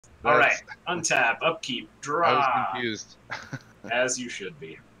All right, untap, upkeep, draw. I was confused. As you should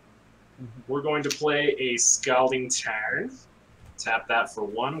be. We're going to play a Scalding Tarn. Tap that for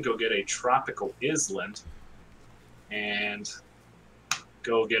 1. Go get a Tropical Island. And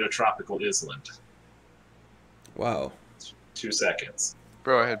go get a Tropical Island. Wow. 2 seconds.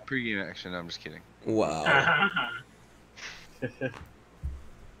 Bro, I had pre-game action. No, I'm just kidding. Wow.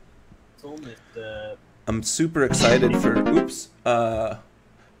 I'm super excited for. Oops.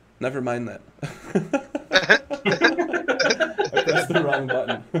 Never mind that. I pressed the wrong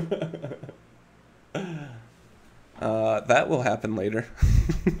button. That will happen later.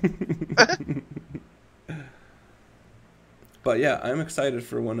 But yeah, I'm excited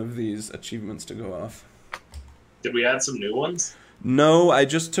for one of these achievements to go off. Did we add some new ones? No, I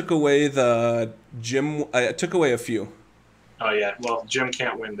just took away the gym. I took away a few. Oh yeah, well, Jim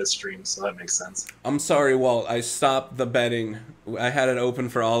can't win this stream, so that makes sense. I'm sorry, Walt. I stopped the betting. I had it open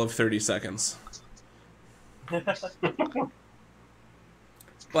for all of 30 seconds.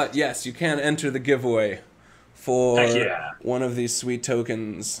 But yes, you can enter the giveaway for one of these sweet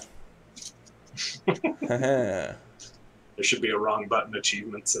tokens. There should be a wrong button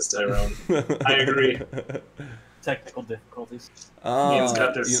achievement, says Tyrone. I agree. Technical difficulties. Ian's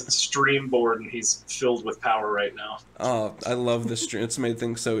got this stream board and he's filled with power right now. Oh, I love this stream. It's made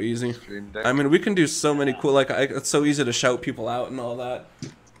things so easy. I mean, we can do so many cool, like, it's so easy to shout people out and all that.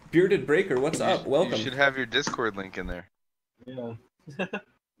 Bearded Breaker, what's up? Welcome. You should have your Discord link in there. Yeah.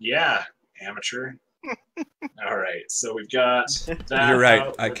 Yeah, amateur. All right, so we've got that. You're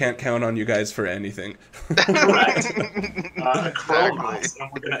right. I can't count on you guys for anything. Right. Chromos, and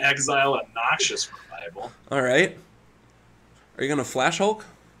we're going to exile a Noxious Revival. All right. Are you going to Flash Hulk?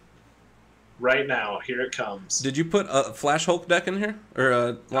 Right now, here it comes. Did you put a Flash Hulk deck in here? Or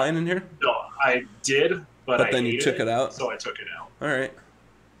a line in here? No, I did, but then you took it out? So I took it out. All right.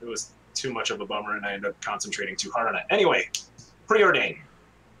 It was too much of a bummer, and I ended up concentrating too hard on it. Anyway, preordain.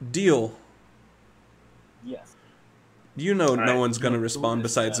 Deal. Yes. You know no one's going to respond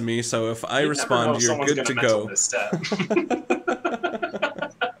besides me, so if I respond, you're good to go.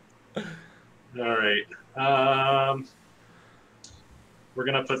 All right. We're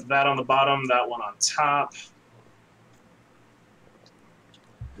going to put that on the bottom, that one on top.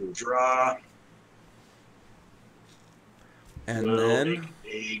 We'll draw. And we'll then make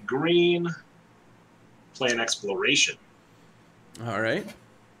a green. Play an exploration. All right.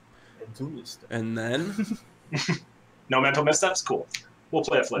 And then no mental missteps? Cool. We'll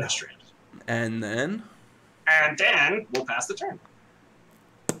play a Flint Strand. And then we'll pass the turn.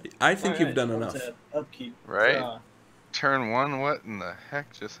 I think you've done enough. Upkeep. Right? Turn 1, what in the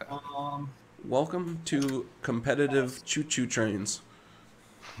heck just happened? Welcome to competitive choo-choo trains.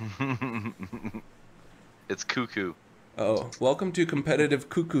 It's cuckoo. Oh, welcome to competitive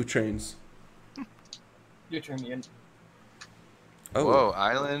cuckoo trains. Your turn, Ian. Oh. Whoa,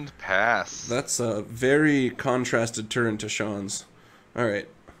 island pass. That's a very contrasted turn to Sean's. All right.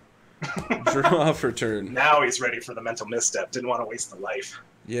 Draw for turn. Now he's ready for the mental misstep. Didn't want to waste the life.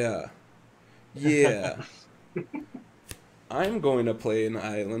 Yeah. Yeah. I'm going to play an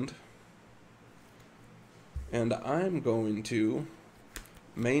island. And I'm going to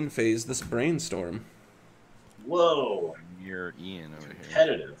main phase this brainstorm. Whoa. You're Ian over here.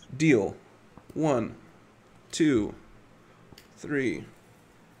 Competitive. Deal. 1, 2, 3.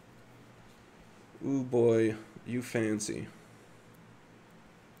 Ooh boy, you fancy.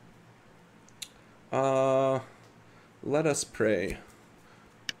 Let us pray.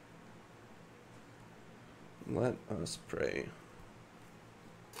 Let us pray.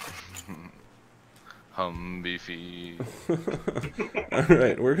 Beefy.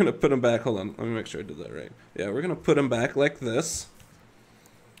 Alright, we're gonna put him back. Hold on, let me make sure I did that right. Yeah, we're gonna put him back like this.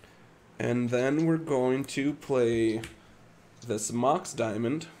 And then we're going to play this Mox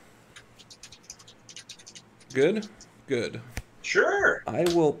Diamond. Good? Good. Sure. I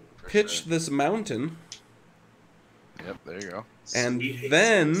will pitch this mountain. Yep, there you go. And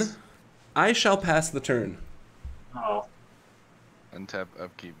then I shall pass the turn. Oh. Untap,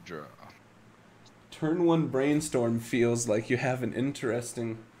 upkeep, draw. Turn 1 brainstorm feels like you have an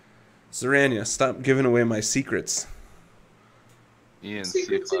interesting... Zarania, stop giving away my secrets. Ian,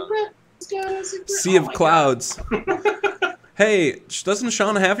 Secret. Sea of Clouds. Hey, doesn't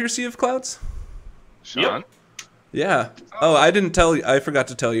Sean have your Sea of Clouds? Sean? Yep. Yeah. Oh, I didn't tell you. I forgot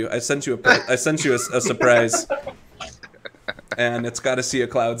to tell you. I sent you a a surprise. And it's got a Sea of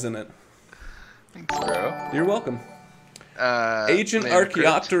Clouds in it. Thanks, bro. You're welcome. Agent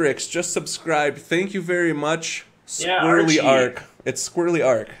Archaeopteryx just subscribed. Thank you very much. Squirrely Archie. Arc. It's Squirrely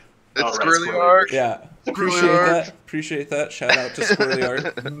Arc. It's All right, Squirrely Arc? Yeah. Appreciate that. Shout out to Squirrely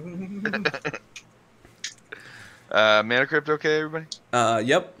Art. Mana Crypt okay, everybody?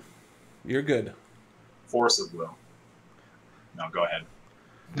 Yep. You're good. Force of Will. No, go ahead.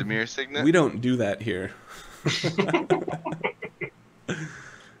 Demir Signet? We don't do that here.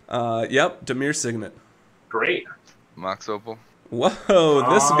 Yep, Demir Signet. Great. Mox Opal. Whoa,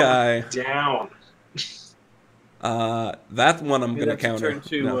 this guy. Down. That one I'm Hey, gonna that's your counter. turn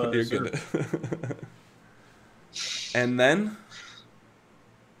too, No, you're sir. good. And then?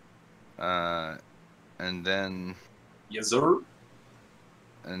 And then... Yes, sir.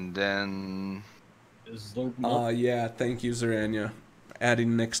 And then... Is there Yeah, thank you, Zorania.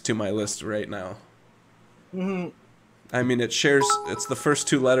 Adding next to my list right now. I mean, it's the first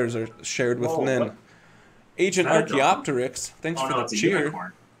two letters are shared with Whoa, Nin. what? Agent Is that a dog? Archaeopteryx, thanks Oh, for no, the it's a cheer.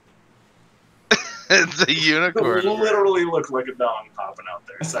 unicorn. It's a unicorn. It literally looked like a dong popping out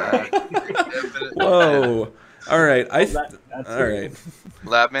there. Sorry. Whoa. All right, that's all right.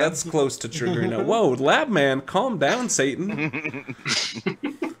 Labman? That's close to triggering now. Whoa, Labman, calm down, Satan.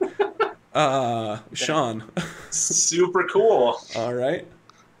 Sean. Super cool. All right.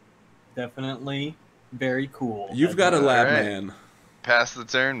 definitely very cool. You've got a All lab right. man. Pass the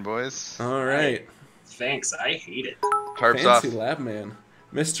turn, boys. All right. Thanks. I hate it. Tarps off. Fancy lab man.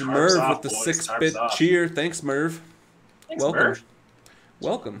 Mr. Tarps Merv off, with the boys. 6-bit Tarps off. cheer. Thanks, Merv. Thanks, Welcome. Merv.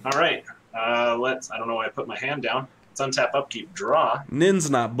 Welcome. All right. I don't know why I put my hand down. Let's untap, upkeep, draw. Nin's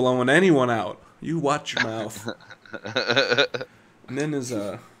not blowing anyone out. You watch your mouth. Nin's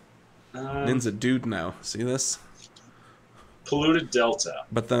a dude now. See this? Polluted Delta.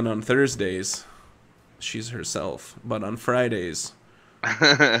 But then on Thursdays, she's herself. But on Fridays,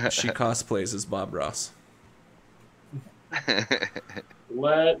 she cosplays as Bob Ross.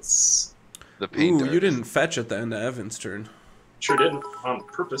 Let's... The painter. Ooh, you didn't fetch at the end of Evan's turn. Sure didn't. On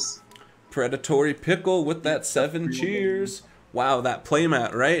purpose. Predatory Pickle with that 7 cheers. Wow, that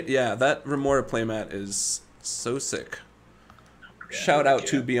playmat, right? Yeah, that Remora playmat is so sick. Shout out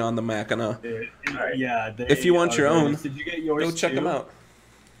to Beyond the Machina. Yeah. If you want your own, did you get yours go check too? them out.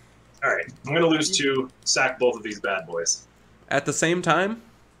 All right. I'm going to lose 2, sack both of these bad boys. At the same time?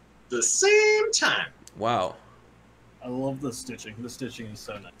 The same time. Wow. I love the stitching. The stitching is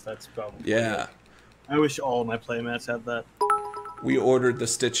so nice. That's probably Yeah. I wish all my playmats had that. We ordered the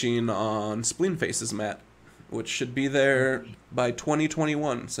stitching on Spleen Face's mat, which should be there by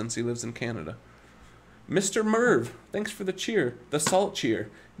 2021 since he lives in Canada. Mr. Merv, thanks for the cheer. The salt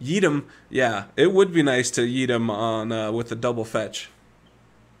cheer. Yeet him. Yeah, it would be nice to yeet him on with the double fetch.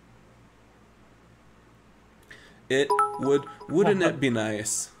 Wouldn't it be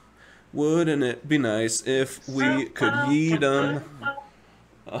nice? Wouldn't it be nice if we could yeet him?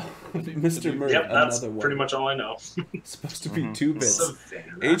 Mr. Merv, Yep, that's another one. pretty much all I know. It's supposed to be 2 bits.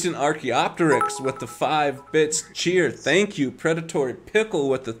 Savannah. Agent Archaeopteryx with the 5 bits cheer. Thank you. Predatory Pickle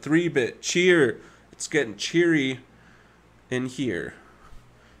with the 3-bit cheer. It's getting cheery in here.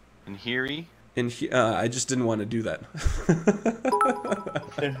 And Heary. I just didn't want to do that.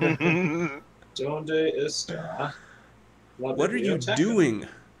 Donde está? What are you doing?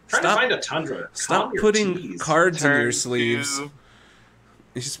 Trying to find a tundra. Stop Calm your putting T's. cards in Turn your sleeves. 2.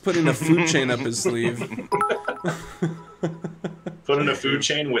 He's putting a food chain up his sleeve. Put in a food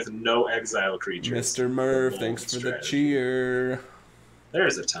chain with no exile creatures. Mr. Merv, Bold thanks for the strategy. cheer.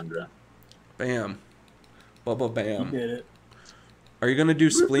 There's a tundra. Bam. Bubba You bam. did it. Are you going to do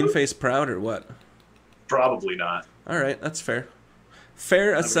Spleen Face Proud or what? Probably not. All right, that's fair.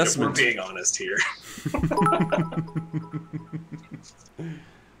 Fair I mean, assessment. if we're being honest here.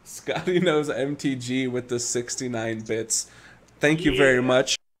 Scotty knows MTG with the 69 bits. Thank you very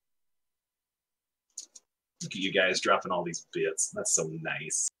much. Look at you guys dropping all these bits. That's so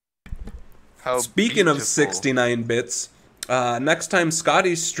nice. How Speaking of beautiful. 69 bits, next time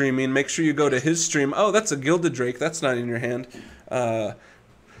Scotty's streaming, make sure you go to his stream. Oh, that's a Gilded Drake. That's not in your hand.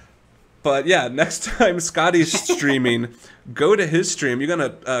 But yeah, next time Scotty's streaming, go to his stream. You're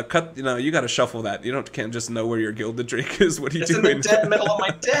gonna cut. You know, you gotta shuffle that. Can't just know where your Gilded Drake is. What are you It's doing? in the dead middle of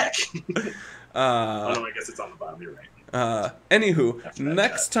my deck. Oh no, I guess it's on the bottom. You're right. Anywho, After that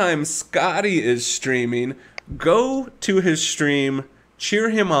next cut. time Scotty is streaming, go to his stream, cheer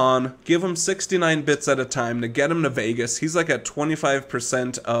him on, give him 69 bits at a time to get him to Vegas. He's like at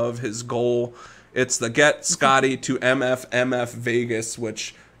 25% of his goal. It's the get Scotty to MF Vegas,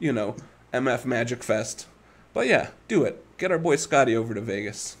 which, you know, MF Magic Fest. But yeah, do it. Get our boy Scotty over to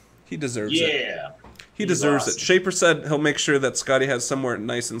Vegas. He deserves it. Yeah. He He's deserves awesome. it. Shaper said he'll make sure that Scotty has somewhere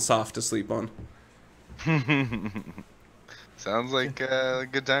nice and soft to sleep on. Sounds like a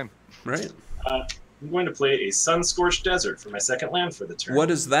good time. Right? I'm going to play a Sun-Scorched Desert for my second land for the turn. What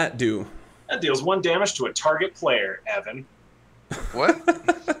does that do? That deals 1 damage to a target player, Evan. What?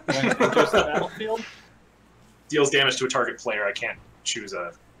 When it enters the battlefield? Deals damage to a target player. I can't choose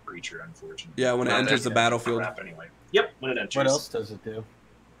a creature, unfortunately. Yeah, when it Not enters that the battlefield. crap anyway. Yep, when it enters. What else does it do?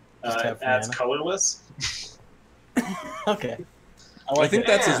 Just It have adds mana? colorless. Okay. I think it.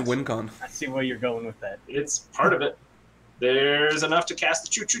 that's his And- win con. I see where you're going with that. It's part of it. There's enough to cast the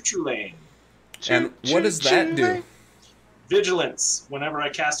Chulane. And what does that do? Vigilance. Whenever I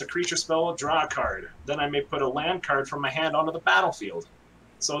cast a creature spell, draw a card. Then I may put a land card from my hand onto the battlefield.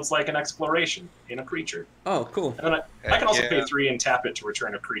 So it's like an exploration in a creature. Oh, cool. And then I can also Yeah. pay 3 and tap it to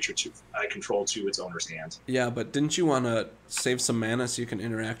return a creature I control to its owner's hand. Yeah, but didn't you want to save some mana so you can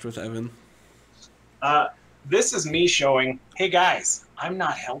interact with Evan? This is me showing, hey guys, I'm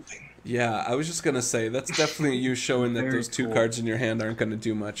not helping. Yeah, I was just going to say, that's definitely you showing that Very those 2 cool. cards in your hand aren't going to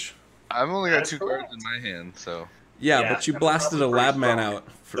do much. I've only got That's 2 correct. cards in my hand, so Yeah, Yeah, but you I'm blasted a probably lab pretty man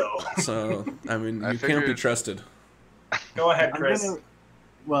strong, out. So, I mean, I you can't be figured- trusted. Go ahead, I'm Chris. gonna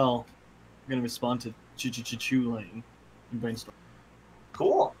respond to Chulane and brainstorm.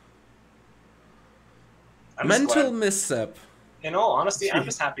 Cool. I'm just Mental glad- misstep. In all honesty, I'm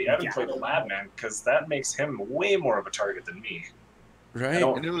just happy Evan played the lab man because that makes him way more of a target than me. Right?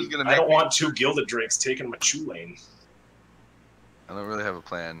 don't- I knew it was gonna I make don't me- want 2 Gilded Drakes taking my Chulane. I don't really have a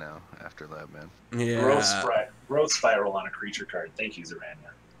plan now after Lab Man. Yeah. Growth Spiral on a creature card. Thank you,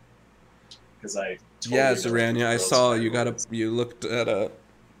 Zarania. Because I totally Yeah, know what Zarania, I Growth saw Spiral is. you looked at a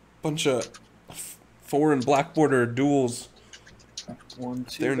bunch of foreign black border duels. 1,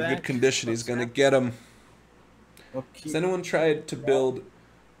 2 They're in back. good condition. He's gonna get them. Okay. Has anyone tried to build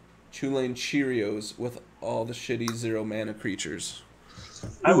Chulane Cheerios with all the shitty 0 mana creatures?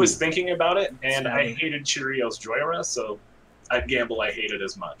 I was thinking about it, and I Savage. hated Cheerios Joyra, so I'd gamble I hate it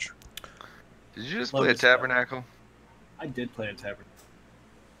as much. Did you just Love play a this stuff. Tabernacle? I did play a tavern.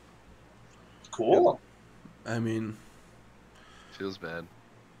 Cool. I mean, Feels bad.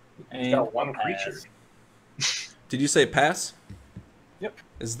 And got 1 pass. creature. did you say pass? Yep.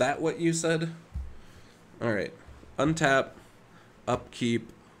 Is that what you said? All right. Untap,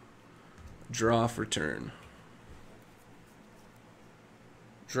 upkeep, draw for turn.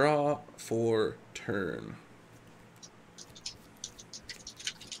 Draw for turn.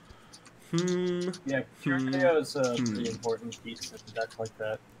 Yeah, Curio is a pretty important piece in a deck like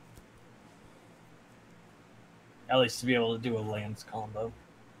that. At least to be able to do a lands combo.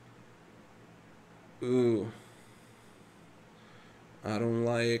 Ooh. I don't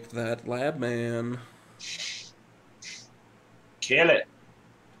like that lab man. Kill it.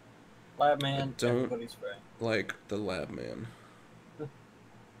 Lab man, Don't- everybody's friend. Like the lab man.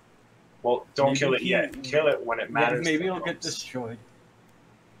 Well, don't Maybe kill it he- yet. Kill it when it matters. Maybe the it'll get most. destroyed.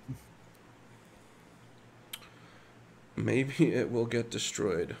 Maybe it will get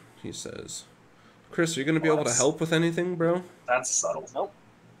destroyed, he says. Chris, are you going to be able to What? help with anything, bro? That's subtle. Nope.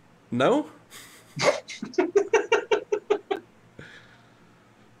 No?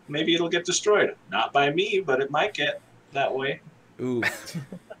 Maybe it'll get destroyed. Not by me, but it might get that way. Oof.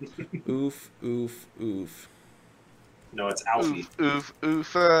 Oof, oof, oof. No, it's Alfie. Oof,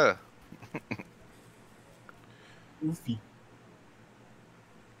 oof, Oofy.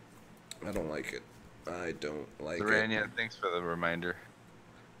 I don't like it. I don't like it. Zarania, thanks for the reminder.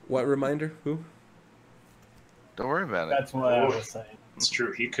 What reminder? Who? Don't worry about it. That's what I was saying. It's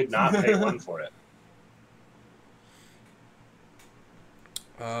true. He could not pay 1 for it.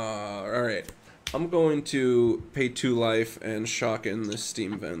 Alright. I'm going to pay 2 life and shock in the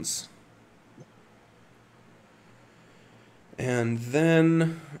steam vents. And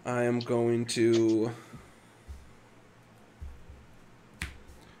then I am going to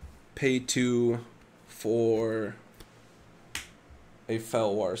pay 2 for a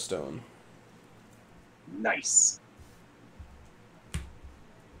Felwar Stone. Nice.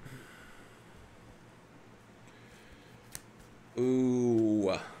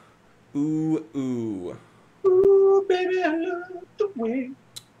 Ooh. Ooh, ooh. Ooh, baby, I love the way.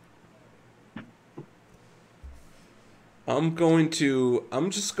 I'm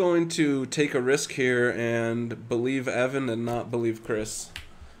just going to take a risk here and believe Evan and not believe Chris.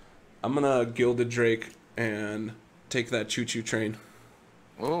 I'm gonna Gilded Drake and take that choo-choo train.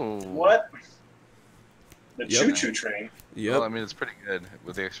 Whoa. What? The Yep. choo-choo train. Yep. Well, I mean, it's pretty good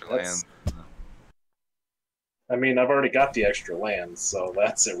with the extra That's- land. I mean, I've already got the extra land, so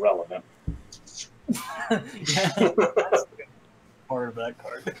that's irrelevant. Yeah, that's part of that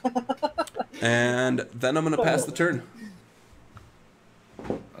card. And then I'm gonna pass the turn.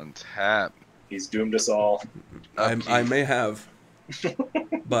 Untap. He's doomed us all. I may have,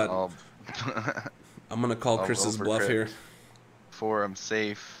 but I'll, I'm gonna call I'll Chris's go for bluff crit. here. 4, I'm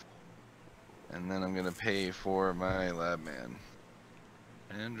safe. And then I'm gonna pay for my lab man.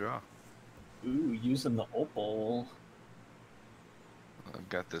 And draw. Ooh, using the opal. I've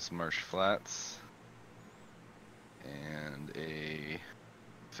got this Marsh Flats. And a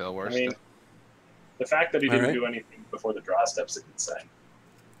Felwar I mean, stuff. the fact that he didn't Alright. do anything before the draw step's a good sign.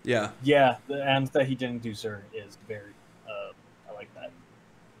 Yeah. Yeah, and that he didn't do Zur is very. I like that.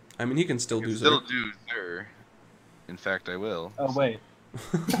 I mean, he can still I do can still Zur. do Zur. In fact, I will. Oh wait.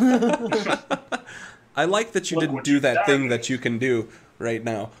 I like that you Look didn't what do you've that thing done. that you can do right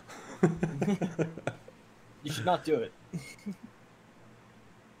now. You should not do it.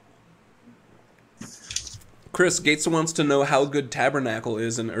 Chris, Gates wants to know how good Tabernacle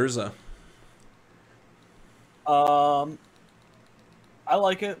is in Urza. I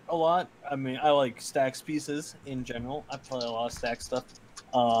like it a lot. I mean, I like stacks pieces in general. I play a lot of stack stuff.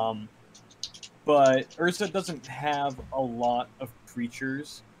 But Urza doesn't have a lot of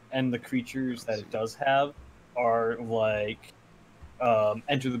creatures, and the creatures that it does have are like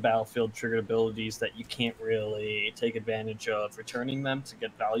enter the battlefield triggered abilities that you can't really take advantage of returning them to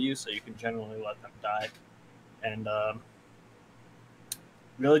get value, so you can generally let them die. And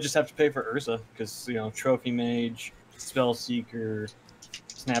really just have to pay for Urza, because, you know, Trophy Mage, Spell Seeker,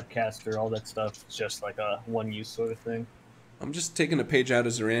 Snapcaster, all that stuff is just like a one-use sort of thing. I'm just taking a page out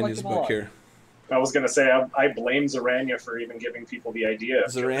of Zoranya's Like a book lot. here. I was going to say, I blame Zoranya for even giving people the idea.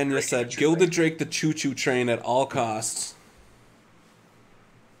 Of Zoranya Gilded said, Drake Gilded Drake the choo-choo train at all costs.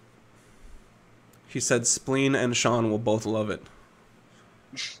 He said Spleen and Sean will both love it.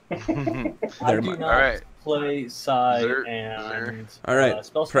 I They're do mine. not Alright. play Psy Zur. and All right,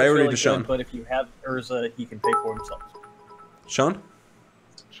 Spell's priority really to Sean. good, but if you have Urza, he can pay for himself. Sean?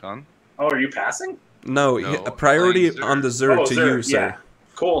 Sean? Oh, are you passing? No, No, a priority playing Zur. on the Zur Oh, to Zur, you, sir. yeah.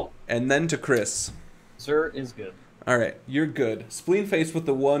 Cool. And then to Chris. Zur is good. All right, you're good. Spleen face with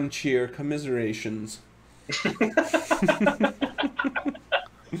the one cheer. Commiserations.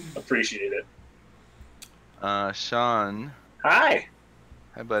 Appreciate it. Sean. Hi.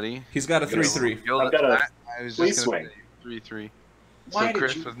 Hi, buddy. He's got a Yes. 3/3. I've got a I was please just gonna swing. say 3/3. Why So did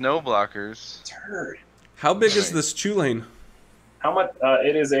Chris you- with no blockers. Turd. How big is Right. this Chulane? How much?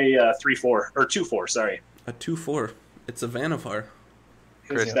 It is a 3/4 or 2/4. Sorry. A 2/4. It's a Vanavar.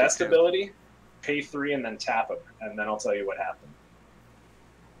 Chris, His yeah. best ability: pay 3 and then tap him, and then I'll tell you what happened.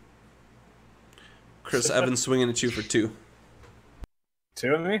 Chris Evans swinging at you for 2.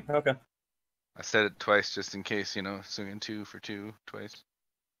 Two of me? Okay. I said it twice just in case, you know, swinging 2 for 2 twice.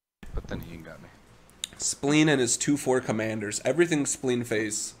 But then he got me. Spleen and his 2/4 commanders. Everything Spleen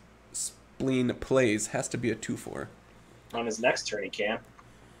plays has to be a 2/4. On his next turn, he can.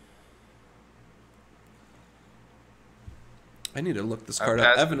 I need to look this I've card up.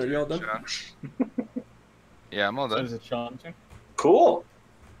 passed Evan, my are you all turn, done? Sean. Yeah, I'm all So done. is it Sean too? Cool.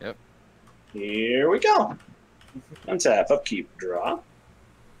 Yep. Here we go. Untap, upkeep, draw.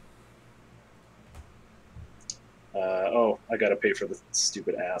 Oh, I gotta pay for the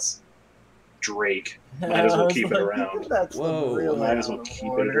stupid ass. Drake. Might as well keep it around. That's Whoa. real Might as well out of keep it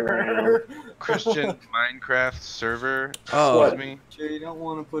order. around. Christian Minecraft server. Oh. Excuse me. Sure you don't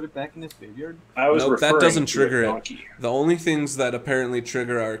want to put it back in his graveyard? I was Nope, that referring doesn't to trigger a it. donkey. The only things that apparently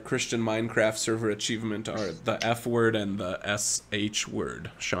trigger our Christian Minecraft server achievement are the F word and the SH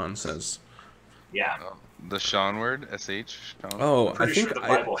word, Sean says. Yeah. Oh, the Sean word, SH. Sean. Oh, I'm I pretty think sure the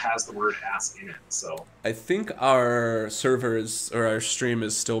Bible has the word ass in it, so. I think our server is, or our stream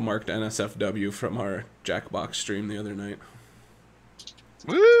is still marked NSFW from our Jackbox stream the other night.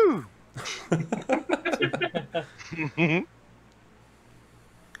 Woo!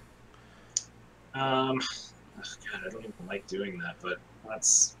 God, I don't even like doing that, but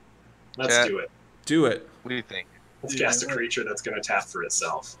let's Chat. do it. Do it. What do you think? Let's Yeah, cast a right. creature that's going to tap for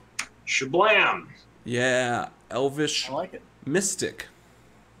itself. Shablam! Yeah, Elvish I like it. Mystic.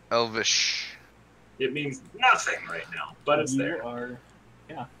 Elvish. It means nothing right now, but it's you there. are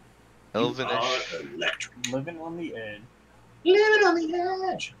Elvinish. You are electric. living on the edge. Living on the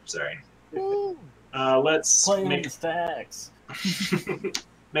edge. Sorry. Let's Playing with make the stacks.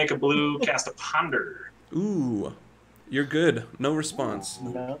 make a blue, cast a ponder. Ooh, you're good. No response.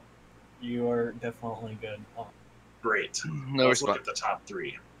 No, you are definitely good. Oh, Great. No Let's look response. at the top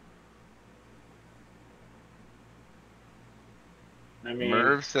 3. I mean,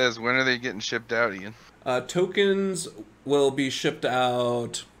 Merv says, when are they getting shipped out, Ian? Tokens will be shipped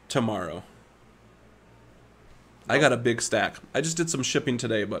out tomorrow. I got a big stack. I just did some shipping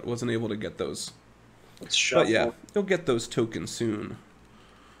today, but wasn't able to get those. let's shuffle. But yeah, you'll get those tokens soon.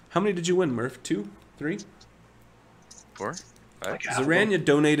 How many did you win, Murph? 2? 3? 4? 5? Like half of them. Zoranya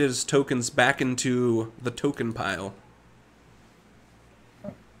donated his tokens back into the token pile.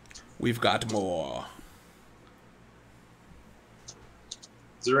 We've got more.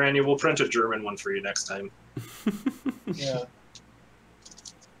 Zorania, we'll print a German one for you next time. Yeah.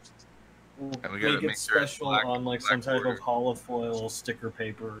 We'll And we gotta make make it sure it's special black- on like black some type border. of holofoil sticker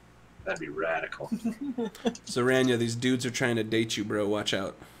paper. That'd be radical. Zorania, these dudes are trying to date you, bro. Watch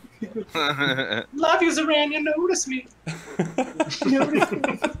out. Love you, Zorania. Notice me.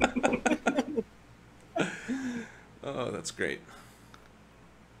 Oh, that's great.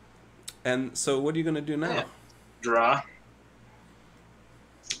 And so what are you going to do now? Draw.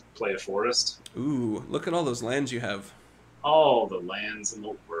 Play a forest. Ooh, look at all those lands you have. All the lands in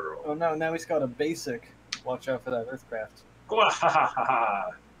the world. Oh no, now he's got a basic. Watch out for that Earthcraft.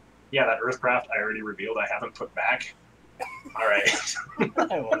 Yeah, that Earthcraft I already revealed I haven't put back. Alright.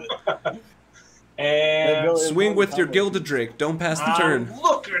 I love it. And Swing with your Gilded Drake. Don't pass the turn. I'm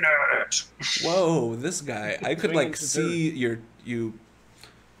looking at it. Whoa, this guy. I could Swing like with the see you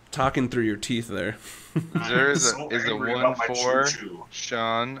talking through your teeth there. There is I'm a so is a angry about my 1/4. choo-choo.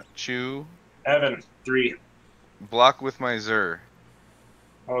 Sean Chew. Evan, 3. Block with my Zur.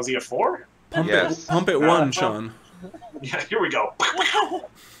 Oh, is he a 4? Yes. Pump it one, Sean. Yeah, here we go. +1,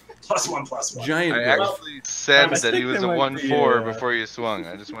 +1. Giant I growth. actually said I that he think was a there might be 1/4 a- before you swung.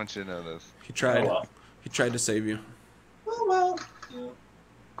 I just want you to know this. He tried. Oh, well. He tried to save you. Oh, well. Yeah.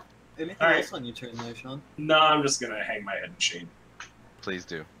 Anything All right. else on your turn there, Sean? No, I'm just gonna hang my head in shade. Please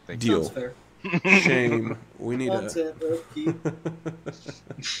do. Thank you. Deal. Sounds fair. Shame. We need Content,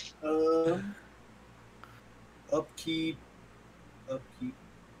 upkeep. Upkeep.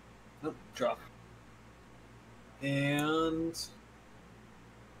 Nope, drop. And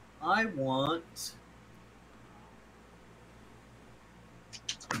I want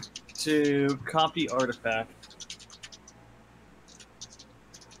to copy artifact.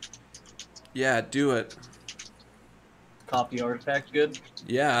 Yeah, do it. Copy artifact, good.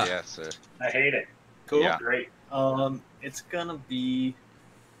 Yeah. Yes, sir. I hate it. Cool. Yeah. Great. It's gonna be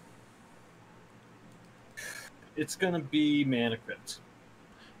Mana Crypt.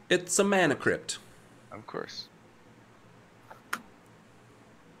 It's a mana crypt. Of course.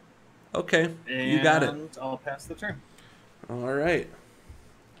 Okay, And you got it. I'll pass the turn. All right.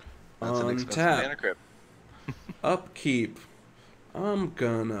 That's an On expensive tap. mana crypt. Upkeep. I'm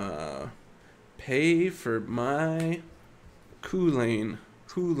gonna pay for my Chulane.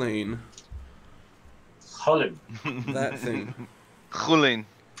 Chulane. Hullen. That thing. Chulane.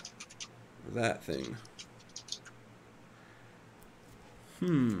 That thing.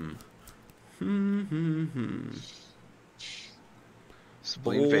 Hmm.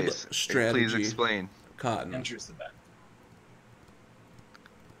 Spleen Bold face. strategy. Please explain. Cotton Enters the bet.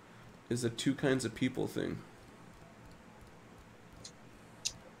 is a two kinds of people thing.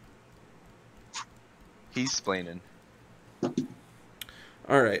 He's splaining.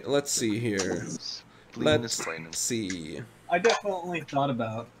 All right, let's see here. Spleen Let's is splaining. see. I definitely thought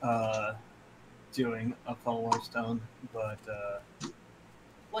about doing a Polar Stone, but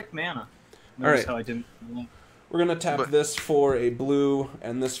like mana. Notice right. how I didn't. We're gonna tap But- this for a blue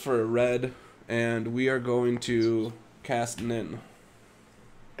and this for a red, and we are going to cast Nin.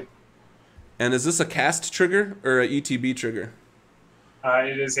 And is this a cast trigger or a ETB trigger?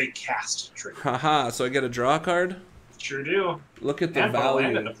 It is a cast trigger. Haha, so I get a draw card? Sure do. Look at the And put a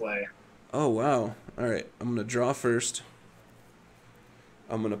land value. into play. Oh, wow. Alright, I'm going to draw first.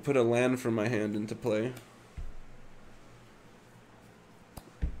 I'm going to put a land from my hand into play.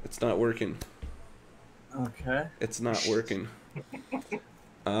 It's not working. Okay. It's not working.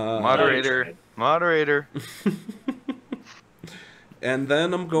 Moderator. Moderator. And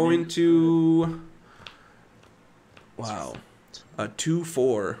then I'm going to... Wow. A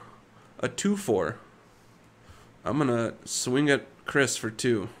 2/4. A 2/4. I'm going to swing at Chris for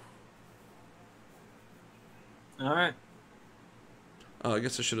 2. All right. Oh, I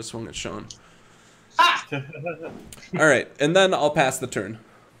guess I should have swung at Sean. Alright, and then I'll pass the turn.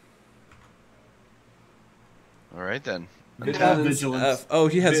 All right then. Good job, Vigilance. F. Oh,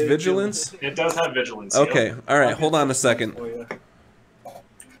 he has vigilance? It does have vigilance. Okay, alright, I'll hold get on a some second. for you.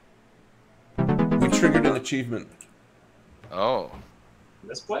 We triggered an achievement. Oh.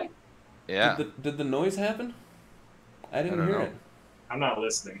 This play? Yeah. Did the noise happen? I didn't I don't hear know. it. I'm not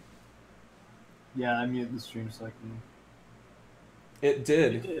listening. Yeah, I muted the stream so I can. It You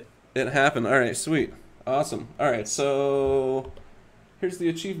did. did. It happened. Alright, sweet. Awesome. Alright, so here's the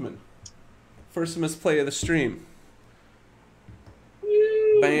achievement. First misplay of the stream.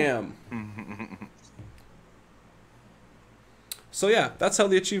 Bam. So yeah, that's how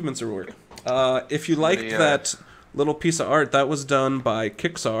the achievements are work. If you liked The, that little piece of art, that was done by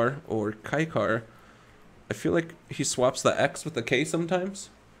Kixar or Kaikar. I feel like he swaps the X with the K sometimes.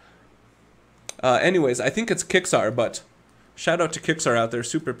 Anyways, I think it's Kixar, but shout out to Kixar out there.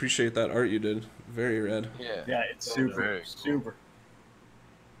 Super appreciate that art you did. Very rad. Yeah. Yeah, it's Very super, cool. super.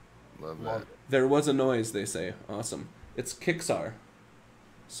 Love Love that. it. There was a noise, they say. Awesome. It's Kixar.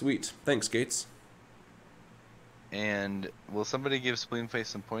 Sweet. Thanks, Gates. And will somebody give Spleenface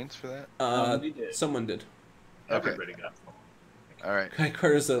some points for that? Nobody did. Someone did. Okay. Everybody got one. All right. Kai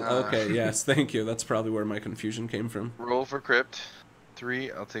Karza. Uh. Okay, yes, thank you. That's probably where my confusion came from. Roll for crypt.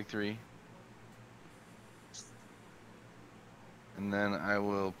 3. I'll take 3. And then I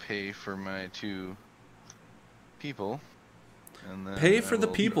will pay for my 2 people. And then Pay I for the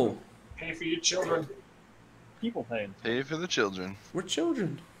will people. Pay for your children. People paying. Pay for the children. We're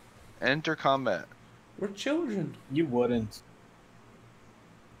children. Enter combat. We're children. You wouldn't.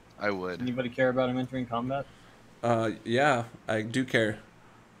 I would. Anybody care about him entering combat? Yeah, I do care.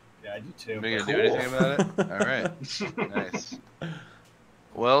 Yeah, I do too. Are you gonna Cool. do anything about it? Alright. Nice.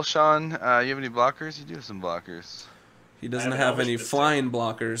 Well, Sean, you have any blockers? You do have some blockers. He doesn't I have have any Elvis flying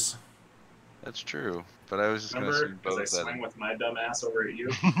blockers. That's true. But I was just gonna Remember, swing because I both at swing him. with my dumb ass over at you.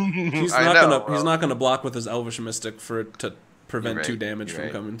 He's I not know, gonna. He's well, not gonna block with his Elvish Mystic for it to prevent You're 2 right, damage you're from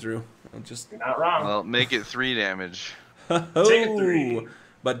right. coming through. I'll just. You're not wrong. Well, make it 3 damage. Take it 3. Oh,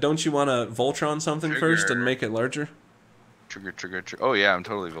 but don't you want to Voltron something first Trigger. and make it larger? Trigger, trigger, trigger. Oh yeah, I'm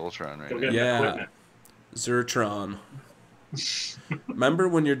totally Voltron right Go now. get Yeah. equipment. Zertron. Remember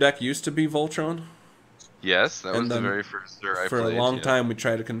when your deck used to be Voltron? Yes, that And was the then very first Zer I For played. a long yeah. time, we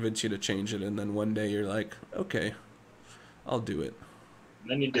tried to convince you to change it, and then one day you're like, "Okay, I'll do it." And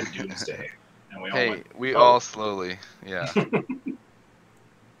then you did Doomsday. And we all Hey, went, we oh. all slowly. Yeah.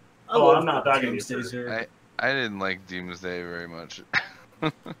 Oh, I'm not talking to you, Doomsday sir. Zero. I didn't like Doomsday very much.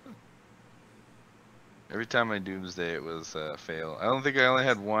 Every time I Doomsday, it was a fail. I don't think I only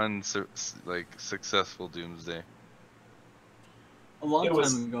had one successful Doomsday. A long It time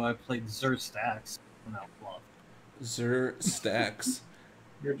was- ago, I played Zer Stacks. No, bluff. Zer stacks.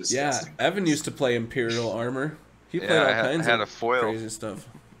 You're Yeah, disgusting. Evan used to play Imperial Armor. He played Yeah, all I kinds had a of foil. crazy stuff.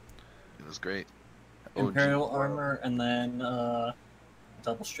 It was great. OG Imperial foil. Armor, and then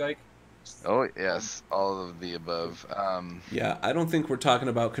Double Strike. Oh yes, all of the above. Yeah, I don't think we're talking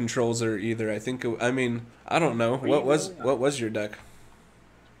about controls there either. I think I mean I don't know what was your deck.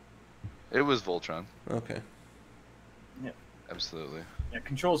 It was Voltron. Okay. Absolutely. Yeah,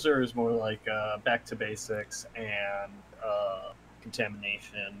 Control Zer is more like back to basics and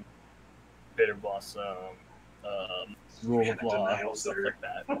contamination, Bitter Blossom, Rule of Mana Law, Denial stuff Zer. like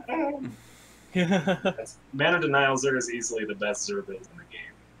that. Yeah. Mana Denial Zer is easily the best Zer build in the game.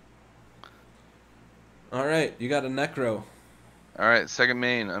 All right, you got a Necro. All right, second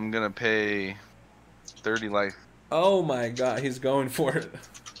main. I'm gonna pay 30 life. Oh my God, he's going for it.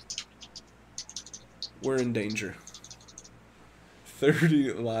 We're in danger.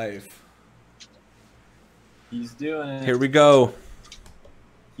 30 life. He's doing it. Here we go.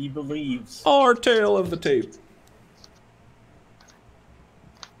 He believes. Our tail of the tape.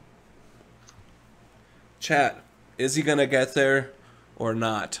 Chat, is he gonna get there or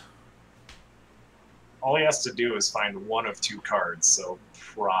not? All he has to do is find one of 2 cards, so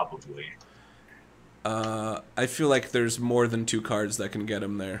probably. I feel like there's more than 2 cards that can get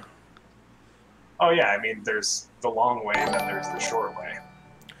him there. Oh yeah, I mean, there's the long way and then there's the short way.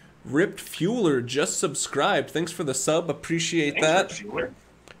 Ripped Fueler just subscribed. Thanks for the sub. Appreciate Thanks, that. Rick Fueler.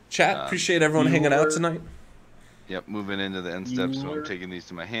 Chat, appreciate everyone hanging out Fueler. tonight. Yep, moving into the end steps, so I'm Bueller. taking these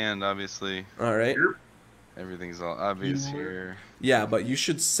to my hand, obviously. All right. Here. Everything's all obvious Bueller. here. Yeah, but you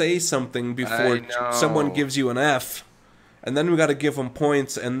should say something before know. someone gives you an F. And then we got to give them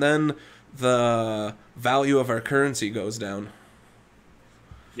points, and then the value of our currency goes down.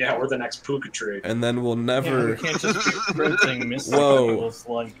 Yeah, we're the next Puka trade. And then we'll Yeah, never... we can't just keep printing Mystic Whoa. Bundles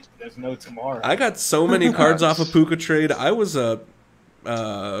like there's no tomorrow. I got so many cards off of Puka Trade. I was Yes.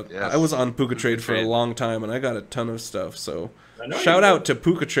 I was on Puka Trade for a Trade. long time, and I got a ton of stuff. So I know shout you out to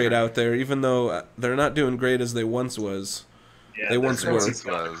Puka Trade out there, even though they're not doing great as they once was. Yeah, They their once were. currency's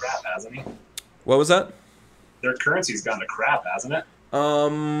gone to crap, hasn't he? What was that? Their currency's gone to crap, hasn't it?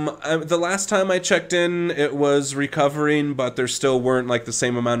 The last time I checked in, it was recovering, but there still weren't like the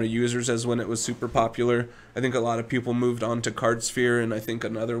same amount of users as when it was super popular. I think a lot of people moved on to Cardsphere, and I think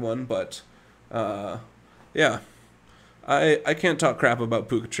another one, but yeah, I can't talk crap about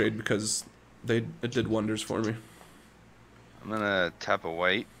Puka Trade because it did wonders for me. I'm gonna tap a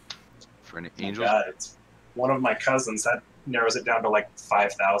white for an angel. God, it's one of my cousins. That narrows it down to like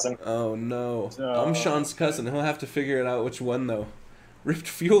 5,000. Oh no, So- I'm Sean's cousin. He'll have to figure it out which one though. Rift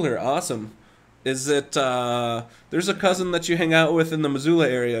Fueler, awesome. Is it? There's a cousin that you hang out with in the Missoula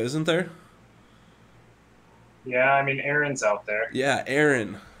area, isn't there? Yeah, I mean, Aaron's out there. Yeah,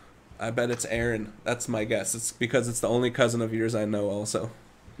 Aaron. I bet it's Aaron. That's my guess. It's because it's the only cousin of yours I know also.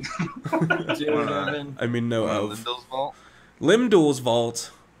 Dude, Evan. I mean, no of. Lindell's vault? Limdul's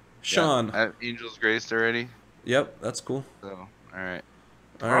vault. Sean. Yeah, I have Angel's Graced already. Yep, that's cool. So, alright.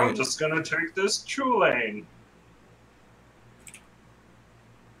 I'm just gonna take this Chulane.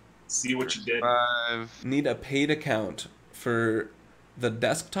 See what you did. 5. Need a paid account for the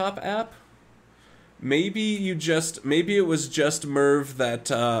desktop app? Maybe it was just Merv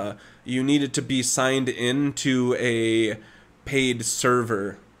that you needed to be signed into a paid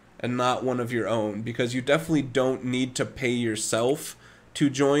server and not one of your own, because you definitely don't need to pay yourself to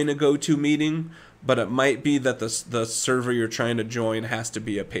join a GoToMeeting, but it might be that the server you're trying to join has to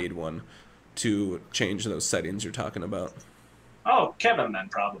be a paid one to change those settings you're talking about. Oh, Kevin then,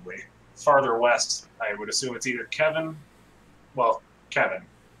 probably. Farther west, I would assume it's either Kevin. Well, Kevin.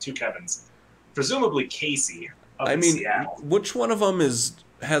 2 Kevins. Presumably Casey up in Seattle. Which one of them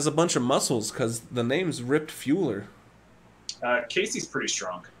has a bunch of muscles? Because the name's Ripped Fueler. Casey's pretty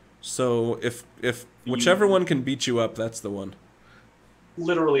strong. So if whichever one can beat you up, that's the one.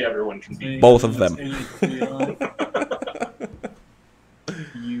 Literally everyone can beat Both of them. Bueller.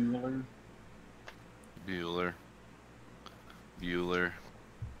 Bueller. Bueller. Bueller.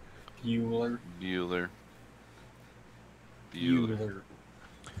 Bueller. Bueller. Bueller.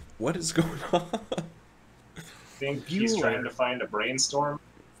 What is going on? I think he's trying to find a brainstorm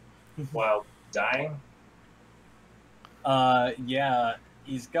while dying. Yeah,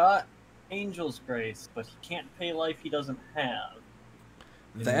 he's got Angel's Grace, but he can't pay life he doesn't have.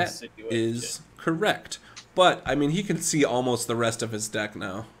 That is correct. But, I mean, he can see almost the rest of his deck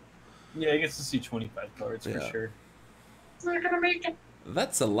now. Yeah, he gets to see 25 cards for sure. He's not gonna make it.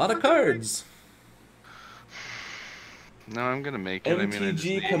 That's a lot of cards. No, I'm gonna make it.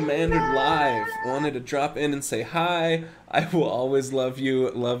 MTG Commander Live wanted to drop in and say hi. I will always love you.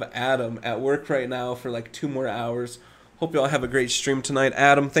 Love Adam. At work right now for like 2 more hours. Hope y'all have a great stream tonight.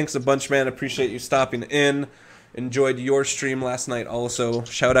 Adam, thanks a bunch, man. Appreciate you stopping in. Enjoyed your stream last night also.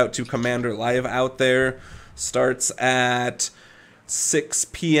 Shout out to Commander Live out there. Starts at 6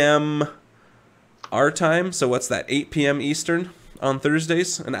 p.m. our time. So what's that? 8 p.m. Eastern on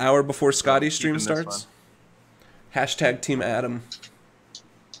Thursdays. An hour before Scotty's stream starts. Hashtag Team Adam.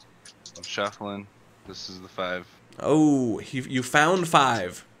 I'm shuffling. This is the 5. Oh, you found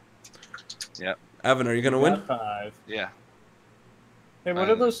 5. Yep. Evan, are you going to win? 5. Yeah. Hey, what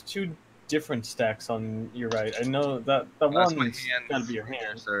are those 2 different stacks on your right? I know that one's got to be your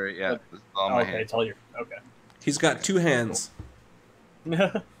hand. Sorry, yeah. This is all my hand. It's all your... Okay. He's got 2 hands. This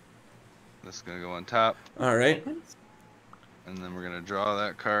is going to go on top. All right. And then we're going to draw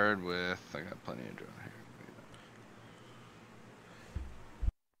that card with... I got plenty of draw here.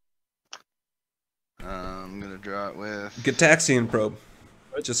 I'm going to draw it with... Gataxian Probe.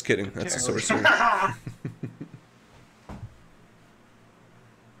 Just kidding. That's a sorcery.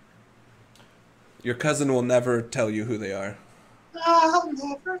 Your cousin will never tell you who they are. I'll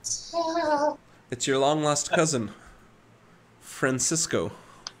never tell. It's your long-lost cousin, Francisco.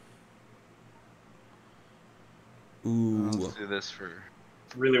 Ooh. Let's do this for...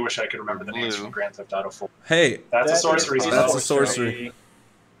 Really wish I could remember the names from Grand Theft Auto 4. Hey. That's a sorcery. That's a sorcery.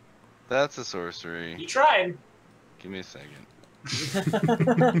 That's a sorcery. You tried. Give me a second.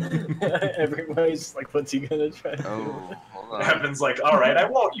 Everybody's like, what's he gonna try? Oh, hold on. Evan's like, all right, I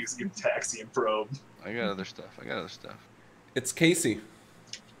won't use Gataxian Probe. I got other stuff. It's Casey.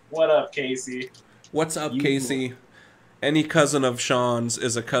 What up, Casey? What's up, Casey? Any cousin of Sean's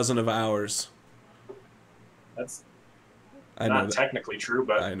is a cousin of ours. That's I know not that. technically true,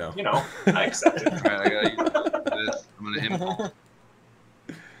 but I know. You know, I accept it. Alright, I gotta use this. I'm gonna impulse.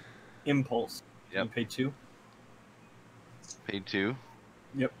 Impulse. Yep. You pay 2? Paid 2.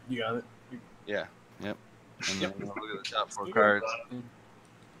 Yep, you got it. Yeah. Yep. And then look at the top 4 cards. 3,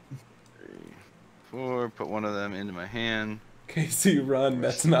 4. Put one of them into my hand. Casey, run.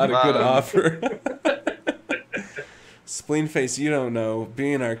 That's not a good offer. Spleenface, you don't know.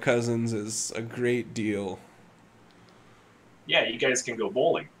 Being our cousins is a great deal. Yeah, you guys can go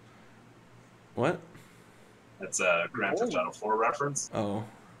bowling. What? That's a Grand Theft Auto 4 reference. Oh.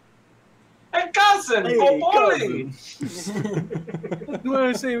 Hey, cousin! Go bowling! You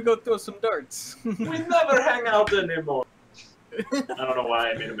want to say we go throw some darts? We never hang out anymore. I don't know why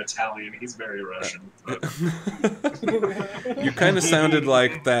I made him Italian. He's very Russian. You kind of sounded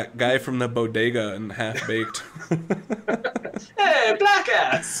like that guy from the bodega in Half Baked. Hey, black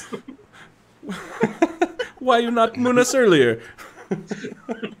ass! Why you not moon us earlier?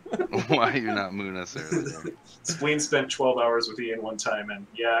 Why you not moon us earlier? Spleen spent 12 hours with Ian one time, and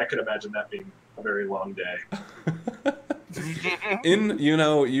yeah, I could imagine that being a very long day.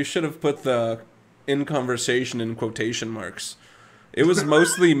 You should have put the in conversation in quotation marks. It was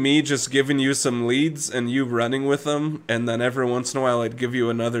mostly me just giving you some leads and you running with them, and then every once in a while I'd give you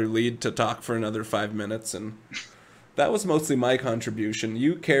another lead to talk for another 5 minutes, and that was mostly my contribution.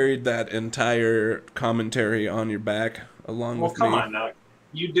 You carried that entire commentary on your back along with me. Well, come on now.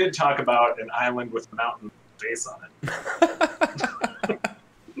 You did talk about an island with a mountain face on it.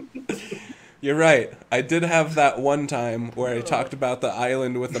 You're right. I did have that one time where I talked about the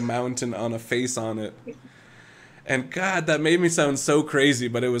island with a mountain on a face on it. And God, that made me sound so crazy,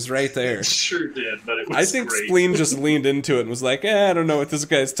 but it was right there. It sure did, but it was I think great. Spleen just leaned into it and was like, I don't know what this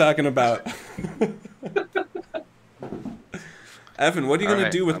guy's talking about. Evan, what are you going to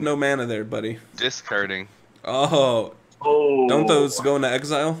do with no mana there, buddy? Discarding. Oh. Don't those go into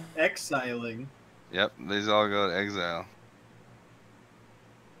exile? Exiling. Yep, these all go to exile.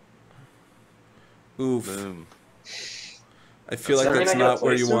 Oof. Boom. I feel like that's not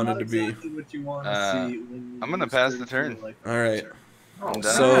where you wanted to be. I'm gonna pass the turn. All right. Oh,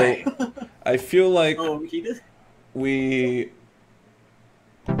 So I feel like he did? we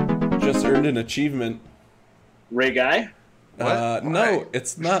just earned an achievement. Ray Guy? No,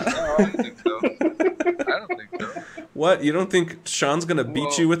 it's not. No, I don't think so. I don't think so. What? You don't think Sean's gonna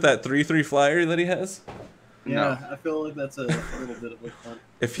beat you with that 3/3 flyer that he has? Yeah, No. I feel like that's a little bit of a fun.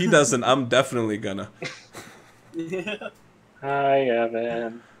 If he doesn't, I'm definitely gonna. Yeah. Hi,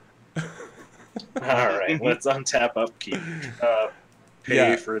 Evan. Alright, let's untap upkeep. Pay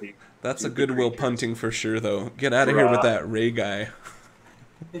Yeah. for the... That's a goodwill punting for sure, though. Get out of here with that Ray guy.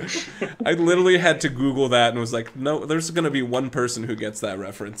 I literally had to Google that and was like, no, there's gonna be one person who gets that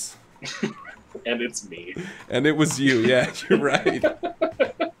reference. And it's me. And it was you, yeah, you're right.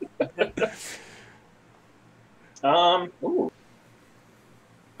 Ooh.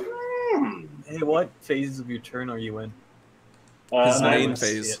 Hey, what phases of your turn are you in? His mine main was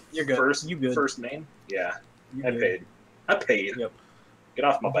phase. You're good. First, You good. first main? Yeah, You I good. paid. I paid. Yep. Get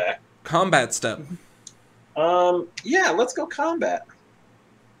off my back. Combat step. Yeah, let's go combat.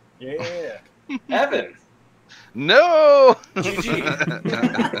 Yeah. Evan. No!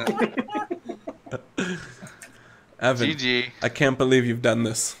 Evan, GG. I can't believe you've done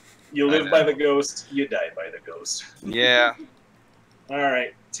this. You I live know. by the ghost, you die by the ghost. Yeah.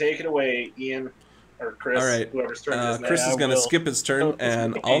 Alright, take it away, Ian. Or Chris, All right. whoever's turn it is Chris next. is gonna will. skip his turn, Oh,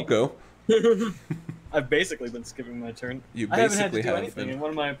 and okay. I'll go. I've basically been skipping my turn. You I haven't had to basically do have anything, been. and one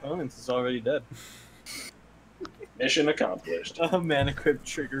of my opponents is already dead. Mission accomplished. Mana crypt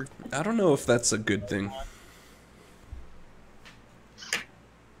trigger. I don't know if that's a good thing.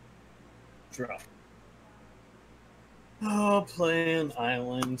 Draw. Oh, play an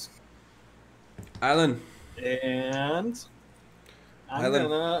island. Island. And I'm Island.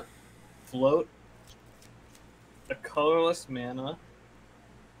 gonna float a colorless mana.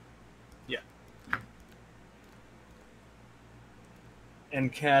 Yeah.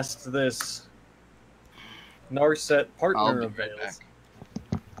 And cast this Narset I'll Partner be of right Veils.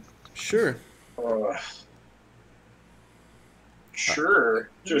 back. Sure. Sure.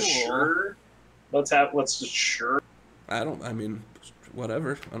 Just Cool. sure. Let's just sure. I mean,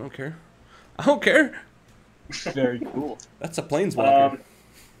 whatever. I don't care. I don't care. Very cool. That's a planeswalker.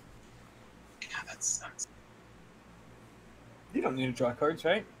 God, that sucks. You don't need to draw cards,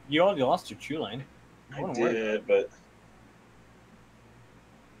 right? You already lost your Chulane. I Wouldn't work. did, but...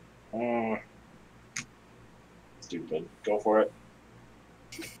 Stupid. Go for it.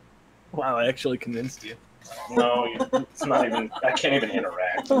 Wow, I actually convinced you. No, it's not even... I can't even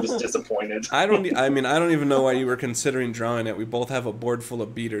interact. I'm just disappointed. I don't even know why you were considering drawing it. We both have a board full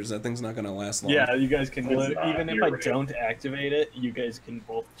of beaters. That thing's not gonna last long. Yeah, you guys can It's not, even if you're I right. don't activate it, you guys can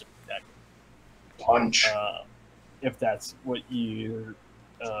both just act, Punch. if that's what you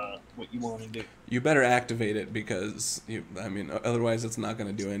want to do. You better activate it because otherwise it's not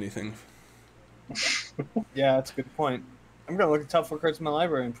gonna do anything. Yeah, that's a good point. I'm gonna look at the top 4 cards in my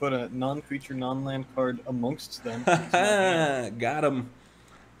library and put a non-creature, non-land card amongst them. Got him.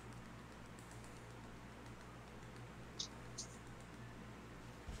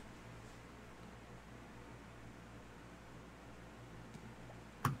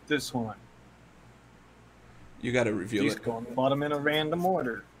 This one. You gotta reveal Just it. go on the bottom in a random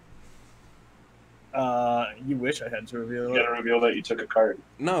order. You wish I had to reveal You it. gotta reveal that you took a card.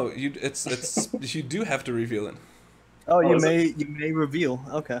 No, it's you do have to reveal it. Oh, Oh, you is may reveal.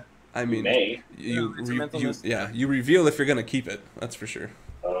 Okay. I mean, May. you it's a mental mistake. you reveal if you're gonna keep it. That's for sure.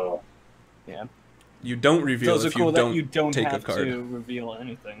 Oh. Yeah. You don't reveal Those are if cool you that you don't take have a card. to reveal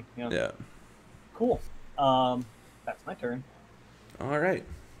anything. Yeah. Yeah. Cool. That's my turn. All right.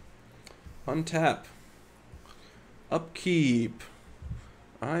 Untap. Upkeep.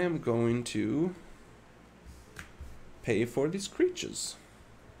 I am going to pay for these creatures.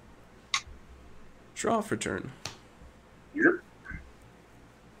 Draw for turn. Yep.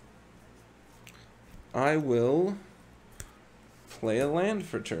 I will play a land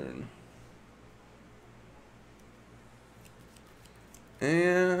for turn.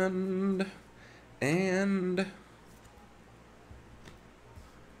 And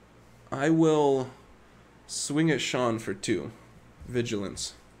I will swing at Sean for 2.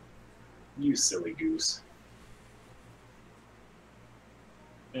 Vigilance. You silly goose.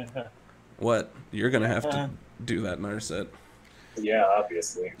 Yeah. What? You're gonna have to do that, Narset. Yeah,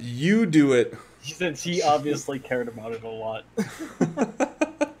 obviously. You do it. Since he obviously cared about it a lot.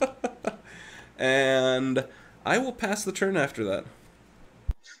 And I will pass the turn after that.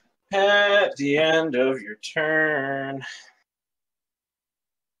 At the end of your turn.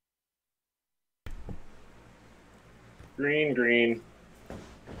 Green, green,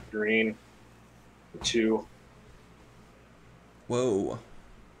 green, 2. Whoa.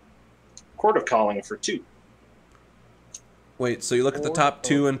 Court of Calling for 2. Wait, so you look at the Or top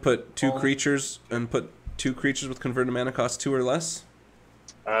 2 and put 2 all- creatures with converted mana cost 2 or less?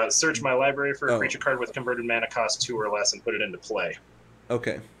 Search my library for a Oh. creature card with converted mana cost 2 or less and put it into play.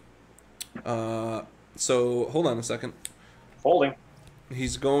 Okay. So hold on a second. Holding.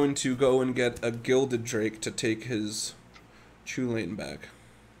 He's going to go and get a Gilded Drake to take his Chulane back.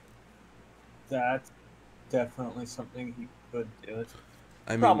 That's definitely something he could do. It's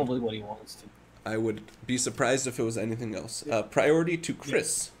I mean, probably what he wants to do. I would be surprised if it was anything else. Priority to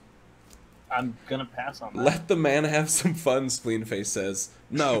Chris. I'm gonna pass on that. Let the man have some fun, Spleenface says.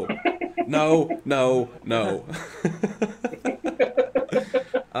 No. No, no, no.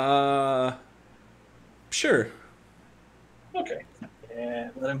 Sure. Okay. Yeah,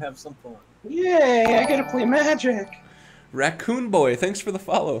 let him have some fun. Yay, I get to play Magic. Raccoon Boy, thanks for the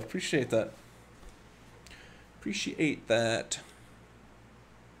follow. Appreciate that. Appreciate that.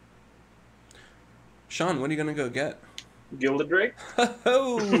 Sean, what are you going to go get? Gilded Drake.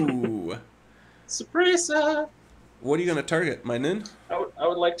 Ho-ho! Surprise! What are you going to target? My Nin? I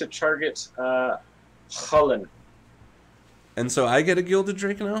would like to target Chulane. And so I get a Gilded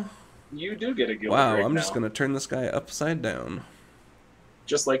Drake now? You do get a Gilded Wow, Drake I'm now. just going to turn this guy upside down.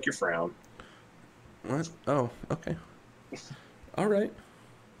 Just like your frown. What? Oh, okay. All right.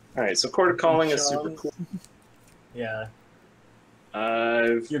 Alright, so Court of Calling is super cool. Yeah.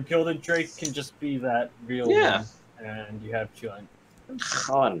 I've... Your Gilded Drake can just be that real Yeah. one, and you have Chulane.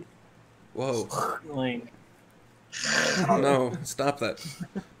 Fun. Whoa. Lane. No, stop that.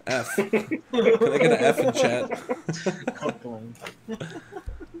 F. Can I get an F in chat? Lane.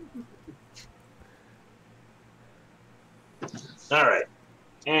 Alright.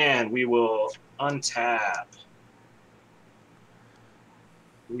 And we will untap.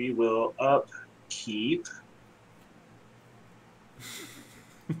 We will upkeep.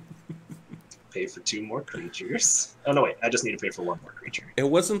 Pay for 2 more creatures. Oh, no, wait. I just need to pay for 1 more creature. It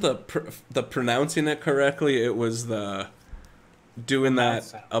wasn't the pronouncing it correctly. It was the doing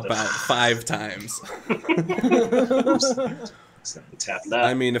that about 5 times. So tap that.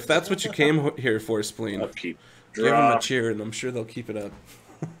 I mean, if that's what you came here for, Spleen, Upkeep. give them Draw. a cheer, and I'm sure they'll keep it up.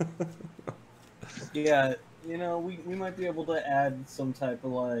 Yeah, you know, we might be able to add some type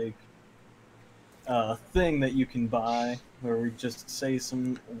of, like, thing that you can buy, where we just say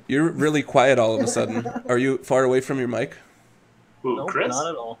some... You're really quiet all of a sudden. Are you far away from your mic? Ooh, Nope, Chris? not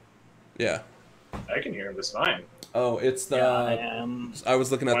at all. Yeah. I can hear him just fine. Oh, it's the... Yeah, I am. I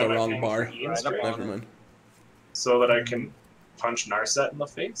was looking at Why the am I wrong paying bar. for Ian Right up straight? on Never mind. So that I can punch Narset in the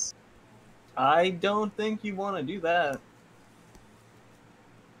face? I don't think you want to do that.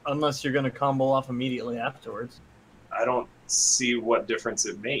 Unless you're going to combo off immediately afterwards. I don't see what difference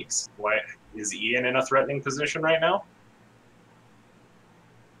it makes. Why is Ian in a threatening position right now?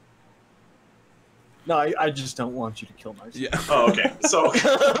 No, I just don't want you to kill Narset. Yeah. Oh, okay. So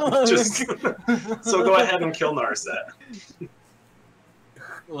so go ahead and kill Narset.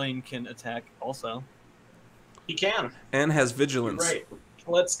 Lane can attack also. He can. And has vigilance. Right.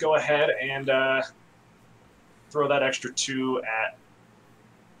 Let's go ahead and throw that extra 2 at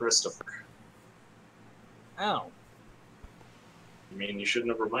Christopher. Ow. I mean, you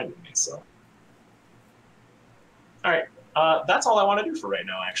shouldn't have reminded me, so. Alright. That's all I want to do for right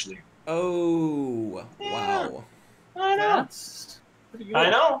now, actually. Oh, Yeah. wow. I know. That's pretty good.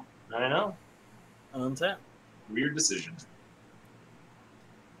 I know. I know. Untap. Weird decision.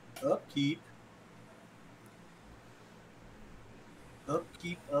 Upkeep.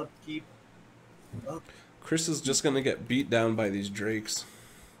 Upkeep, upkeep. Up. Chris is just going to get beat down by these drakes.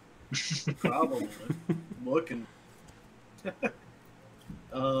 Probably. Looking.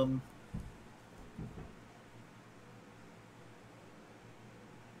 Um.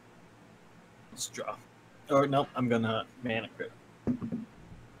 Let's draw. Or no, I'm gonna mana crit.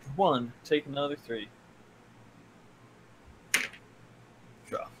 1, take another 3.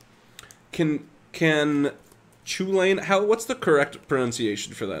 Draw. Can Chulane? What's the correct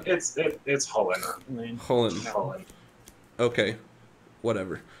pronunciation for that? It's Chulane. Chulane. Chulane. Okay,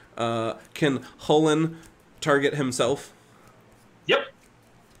 whatever. Can Chulane target himself? Yep.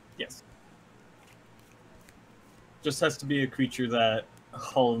 Yes. Just has to be a creature that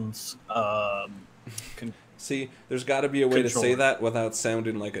Huln's can. See, there's got to be a way to say Control. that without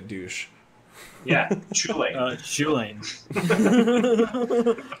sounding like a douche. Yeah, Chulane. Chulane.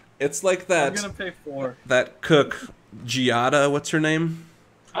 It's like I'm that gonna pay 4. that cook Giada, what's her name?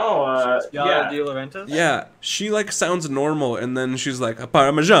 Oh, Yara De Laurentiis? Yeah, she like sounds normal, and then she's like a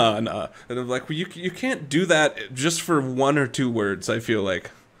parmigiana, and I'm like, well, you can't do that just for 1 or 2 words. I feel like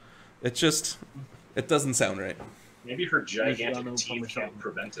it doesn't sound right. Maybe her gigantic Parmigiano, teeth can't Parmigiano.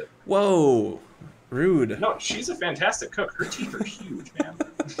 prevent it. Whoa, rude. No, she's a fantastic cook. Her teeth are huge, man.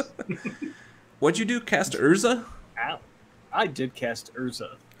 What'd you do? Cast Urza? Ow. I did cast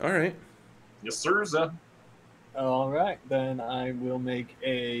Urza. All right. Yes, sir. Alright, then I will make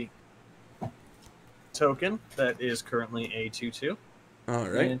a token that is currently a 2/2. All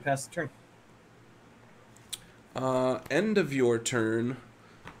right. And pass the turn. End of your turn.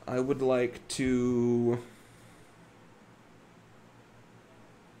 I would like to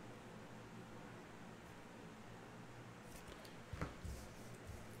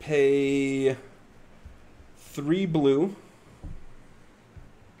pay 3 blue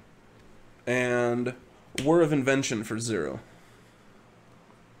and War of Invention for 0.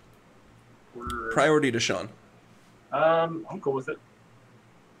 Priority to Sean. I'm cool with it.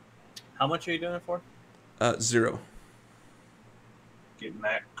 How much are you doing it for? 0. Getting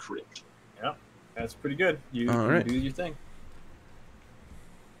that crit. Yeah, that's pretty good. You All right. do your thing.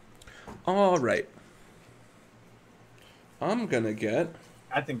 All right. I'm gonna get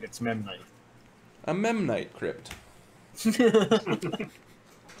I think it's Memnite. a Memnite Crypt.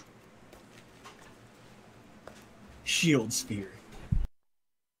 Shield Sphere.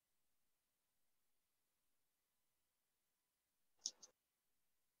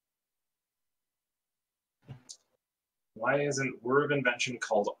 Why isn't Word of Invention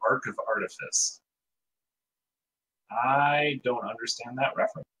called Arc of Artifice? I don't understand that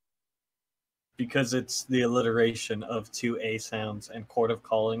reference. Because it's the alliteration of 2 A sounds, and Court of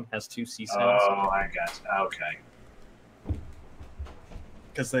Calling has 2 C sounds. Oh, I got you. Okay.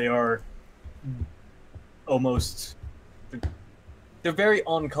 Because they are almost... They're very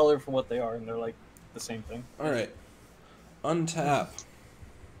on color for what they are, and they're like the same thing. All right. Untap.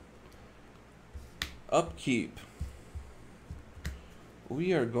 Upkeep.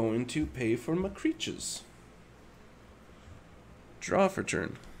 We are going to pay for my creatures. Draw for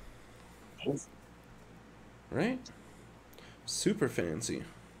turn. Right? Super fancy.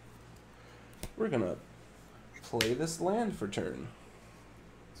 We're gonna play this land for turn.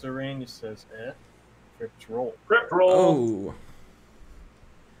 Zorain says, Crypt roll. Crit roll. Oh.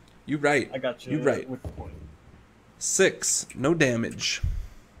 You right. I got you. You right. With the point. 6. No damage.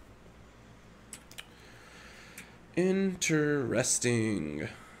 Interesting.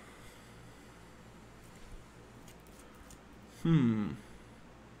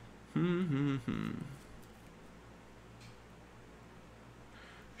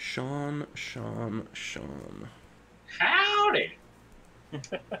 Sean. Howdy.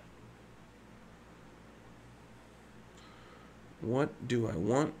 What do I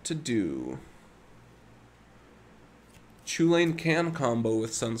want to do? Chulane can combo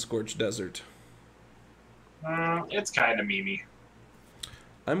with Sunscorched Desert. It's kind of memey.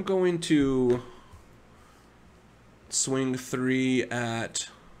 I'm going to swing 3 at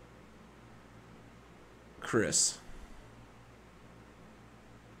Chris.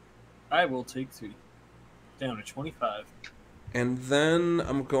 I will take 3. Down to 25. And then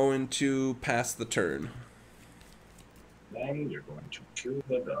I'm going to pass the turn. Then you're going to kill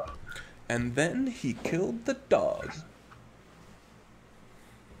the dog. And then he killed the dog.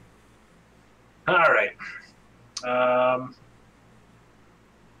 All right.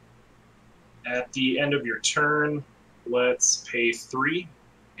 At the end of your turn, let's pay 3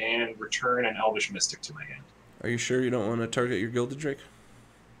 and return an Elvish Mystic to my hand. Are you sure you don't want to target your Gilded Drake?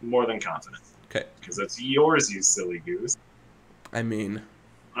 More than confident. Okay. Because it's yours, you silly goose. I mean,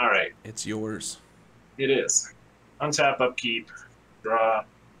 All right. it's yours. It is. Untap, upkeep, draw.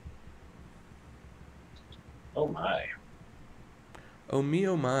 Oh my. Oh me,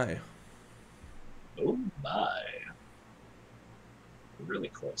 oh my. Oh my. really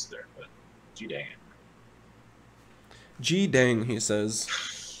close there, but gee dang it. Gee dang, he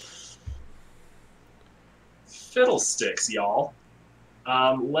says. Fiddlesticks, y'all.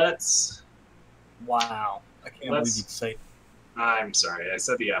 Let's. Wow. I can't believe you'd say. I'm sorry, I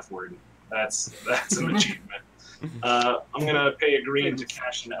said the F word. That's an achievement. I'm gonna pay a green to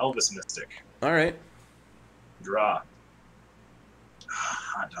cash an Elvis Mystic. All right. Draw.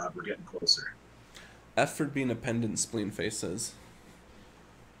 Hot dog, we're getting closer. F for being a pendant, spleen face says.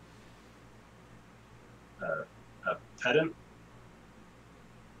 A pedant?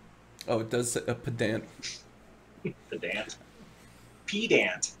 Oh, it does say a pedant. Pedant.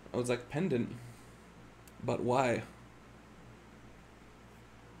 Pedant. I was like, pendant. But why?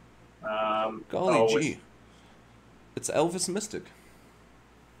 Golly gee. It's Elvis Mystic.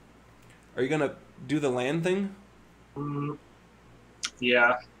 Are you gonna do the land thing?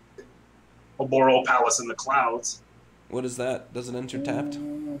 Yeah. A Boreal Palace in the Clouds. What is that? Does it enter tapped?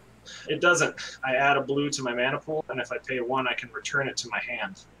 It doesn't. I add a blue to my mana pool, and if I pay 1, I can return it to my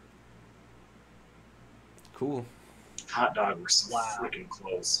hand. Cool. Hot dog, we're so freaking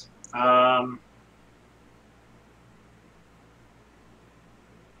close. I'm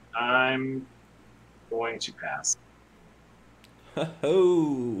going to pass.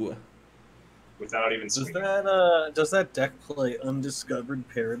 Ho! Without even swinging. Does that deck play Undiscovered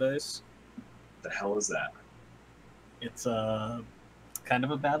Paradise? The hell is that? It's kind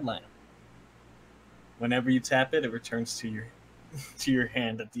of a bad land. Whenever you tap it, it returns to your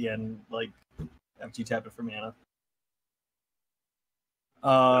hand at the end, like after you tap it for mana.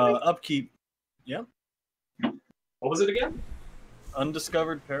 Upkeep. Yep. What was it again?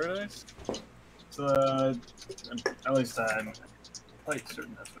 Undiscovered Paradise. It's at least I'm quite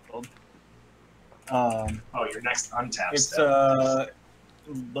certain that's what it's called. Oh, your next untap It's step.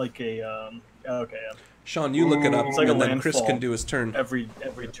 like a okay. Sean, you look it up, It's like and a then Chris landfall. can do his turn. Every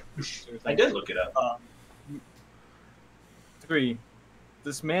turn. I did look it up. 3.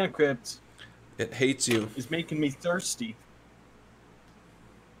 This mana crypt It hates you. is making me thirsty.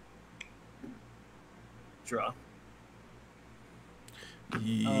 Draw.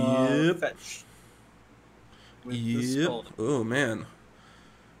 Yep. Fetch. With the Yep. skull. Oh, man.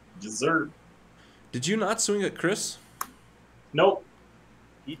 Dessert. Did you not swing at Chris? Nope.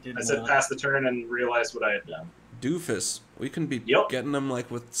 He did I said not. pass the turn and realized what I had done. Doofus. We can be Yep. getting them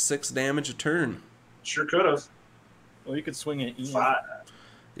like with 6 damage a turn. Sure could have. Well, you could swing at Ian. 5.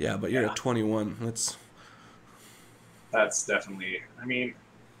 Yeah, but you're Yeah. at 21. That's definitely. I mean,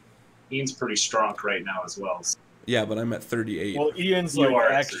 Ian's pretty strong right now as well. So. Yeah, but I'm at 38. Well, Ian's You like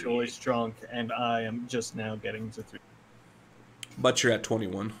are actually 38. strong, and I am just now getting to 3. But you're at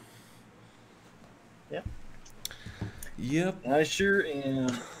 21. Yep. Yep. I sure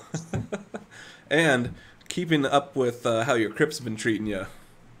am. And keeping up with how your crypt's been treating you.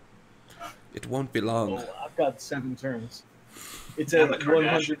 It won't be long. Oh, I've got 7 turns. It's Yeah, at the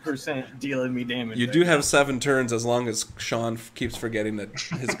Kardashian. 100% dealing me damage. You right do now. have 7 turns as long as Sean keeps forgetting that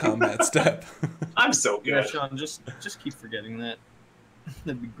his combat step. I'm so Yeah, good. Sean, just keep forgetting that.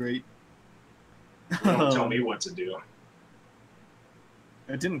 That'd be great. Don't tell me what to do.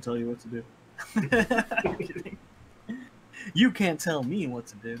 I didn't tell you what to do. I'm kidding. You can't tell me what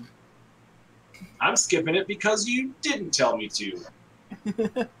to do. I'm skipping it because you didn't tell me to.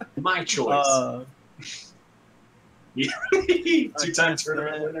 My choice. 2-time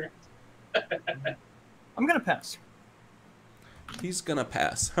tournament winner. I'm gonna pass. He's gonna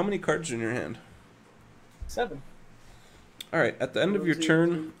pass. How many cards are in your hand? 7. Alright, at the end of your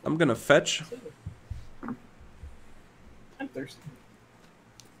turn, I'm gonna fetch. I'm thirsty.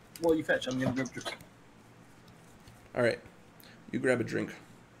 Well, you fetch. I'm gonna grab your. Alright, you grab a drink.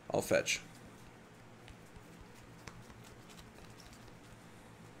 I'll fetch.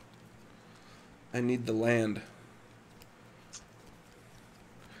 I need the land.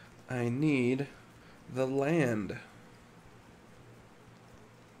 I need the land.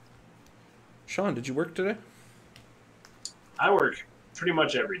 Sean, did you work today? I work pretty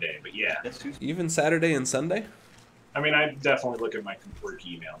much every day, but yeah. Even Saturday and Sunday? I mean, I definitely look at my work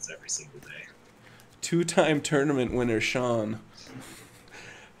emails every single day. 2-time tournament winner, Sean.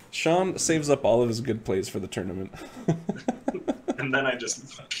 Sean saves up all of his good plays for the tournament. And then I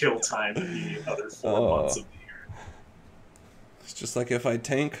just kill time in the other 4 months of the year. It's just like if I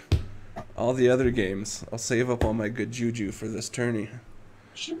tank all the other games, I'll save up all my good juju for this tourney.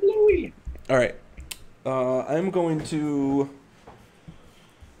 Shablooey. Alright. I'm going to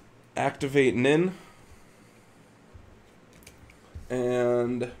activate Nin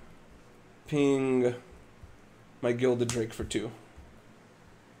and ping my Gilded Drake for 2.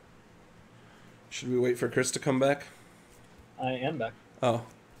 Should we wait for Chris to come back? I am back. Oh,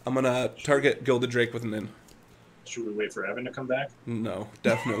 I'm gonna target Gilded Drake with an in. Should we wait for Evan to come back? No,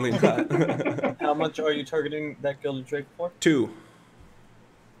 definitely not. How much are you targeting that Gilded Drake for? 2.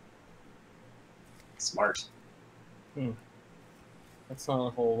 Smart. That's not a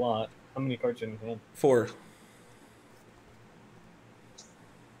whole lot. How many cards are in your hand? 4.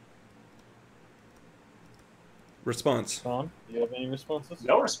 Response. Sean, do you have any responses?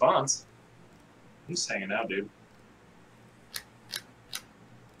 No response. I'm just hanging out, dude.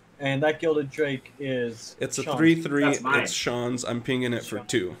 And that Gilded Drake is. It's a Sean's. 3/3. That's mine. It's Sean's. I'm pinging it for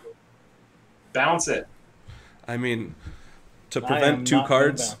 2. Bounce it. I mean, to I prevent am 2 not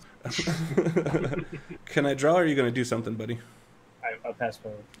cards. Can I draw, or are you going to do something, buddy? I'll pass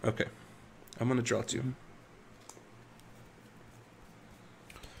forward. Okay. I'm going to draw 2.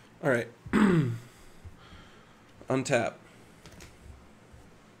 All right. Untap.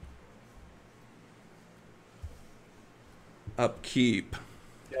 Upkeep.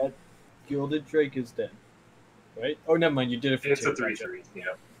 That Gilded Drake is dead. Right? Oh, never mind. You did it for It's 2. a 3/3.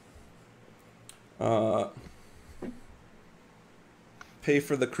 Yeah. Pay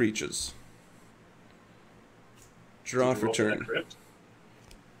for the creatures. Draw for Roll that turn. crypt.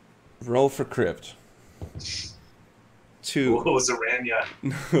 Roll for crypt. 2. Oh, Zaranya.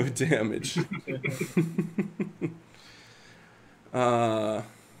 No damage.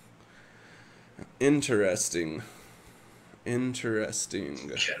 Interesting. Interesting.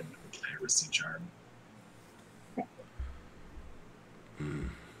 Kid, Piracy Charm.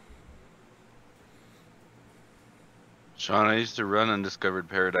 Sean, I used to run Undiscovered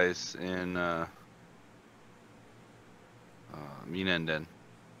Paradise in Mina and Den.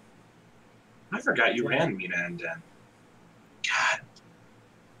 I forgot you ran Mina and Den. God.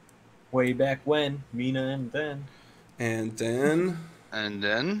 Way back when, Mina and then. And then And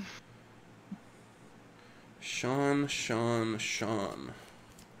then Sean.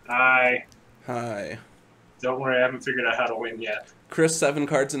 Hi. Hi. Don't worry, I haven't figured out how to win yet. Chris, 7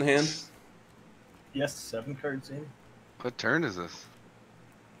 cards in hand. Yes, 7 cards in. what turn is this?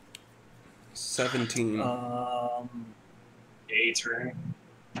 17. A turn.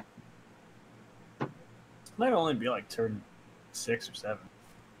 Might only be like turn 6 or 7.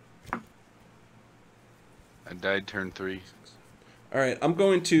 I died turn 3. All right, I'm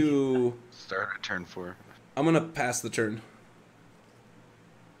going to Start at turn 4. pass the turn.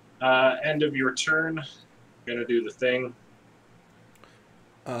 End of your turn. Gonna do the thing.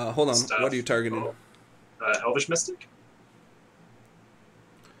 Hold on. Stuff. What are you targeting? Oh. Elvish Mystic?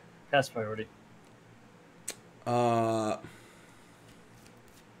 Pass priority.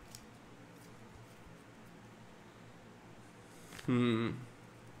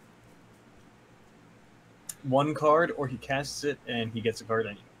 One card, or he casts it and he gets a card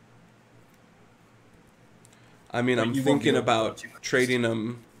anyway. I mean, But I'm you won't be thinking able to about draw 2 cards. trading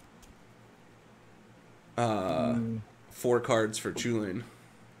him 4 cards for Chulane.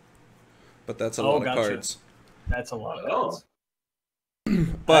 But that's a lot of gotcha. cards. That's a lot of Oh. cards.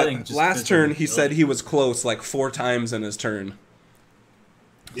 But think just last because turn of he the said he was close like 4 times in his turn.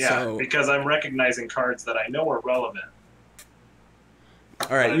 Yeah, So- because I'm recognizing cards that I know are relevant.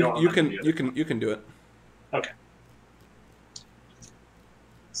 All right, I you don't remember the other you can do it. Okay.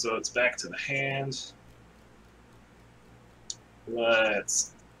 So it's back to the hand.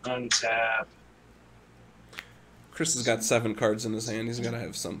 Let's untap. Chris has got 7 cards in his hand. He's got to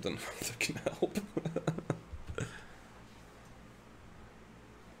have something that can help.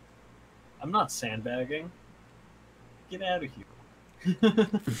 I'm not sandbagging. Get out of here.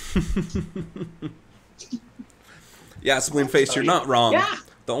 Yeah, Spleen Face, you're not wrong. Yeah.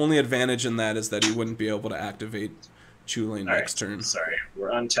 The only advantage in that is that he wouldn't be able to activate Chulane All next right, turn. Sorry,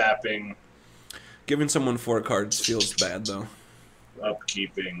 we're untapping, Giving someone 4 cards feels bad, though.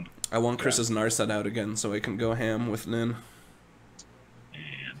 upkeeping, I want Chris's Narset out again so I can go ham with Nin.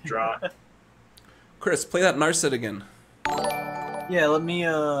 and draw. Chris, play that Narset again. Yeah, let me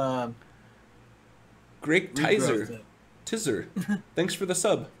Great regrowth Tizer. it. Tizer. Thanks for the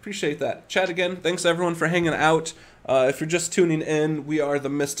sub. Appreciate that. Chat again. Thanks everyone for hanging out. If you're just tuning in, we are the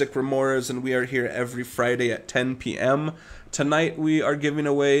Mystic Remoras, and we are here every Friday at 10 p.m. Tonight we are giving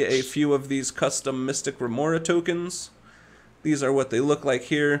away a few of these custom Mystic Remora tokens. These are what they look like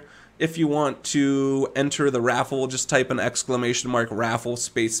here. If you want to enter the raffle, just type an !raffle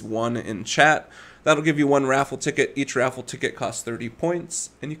space 1 in chat. That'll give you 1 raffle ticket. Each raffle ticket costs 30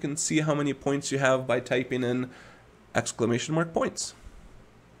 points, and you can see how many points you have by typing in !points.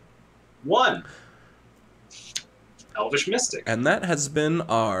 1. Elvish Mystic. And that has been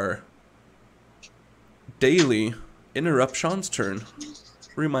our daily Interrupt Sean's turn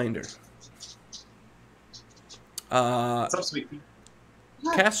reminder. What's up, sweet pea?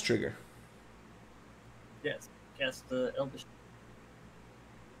 Cast trigger. Yes. Cast the Elvish.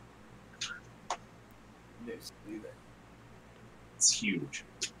 Yes, do that. It's huge.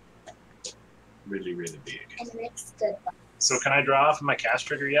 Really, really big. And next to So can I draw off my cast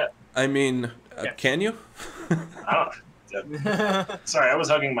trigger yet? I mean, Yeah. can you? I don't. Sorry, I was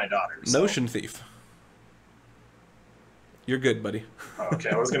hugging my daughter. So. Notion thief. You're good, buddy. Okay,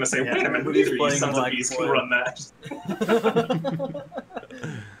 I was gonna say, Yeah, wait a minute, everybody's neither you playing sons of Black bees can Plague. run that.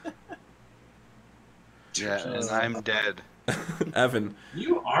 Yeah, and I'm dead. Evan,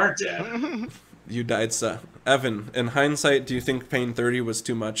 You are dead. you died, Evan, in hindsight, do you think Pain 30 was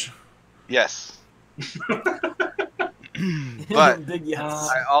too much? Yes. But Yes.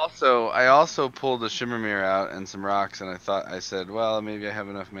 I also pulled the Shimmer Mirror out and some rocks, and I said, well, maybe I have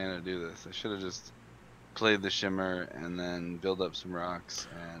enough mana to do this. I should have just played the Shimmer and then build up some rocks.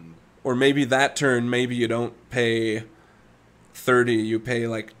 And Or maybe that turn, maybe you don't pay 30, you pay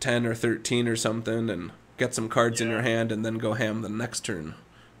like 10 or 13 or something, and get some cards in your hand, and then go ham the next turn.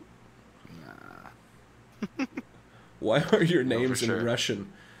 nah. Why are your No, for names in sure.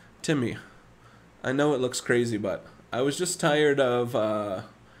 Russian? Timmy, I know it looks crazy, but I was just tired of,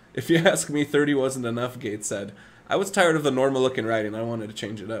 if you ask me, 30 wasn't enough, Gates said. I was tired of the normal looking writing. I wanted to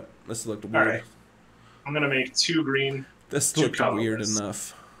change it up. This looked weird. Alright. I'm gonna make 2 green, This Two looked weird colorless.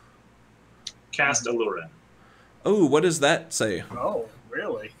 enough. cast Allurin. Oh, what does that say? Oh,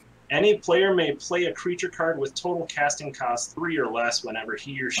 really? Any player may play a creature card with total casting cost 3 or less whenever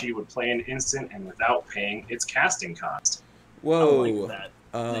he or she would play an instant and without paying its casting cost. Whoa. I like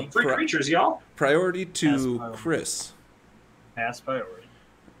that. Free creatures, y'all. Priority Pass to priority. Chris. Pass priority.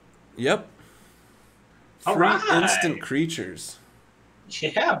 Yep. All Free right. instant creatures.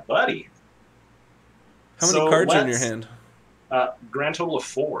 Yeah, buddy. How many So cards are in your let's- hand? Grand total of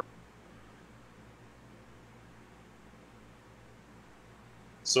 4.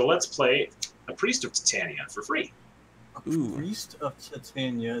 So let's play a Priest of Titania for free. Ooh. Priest of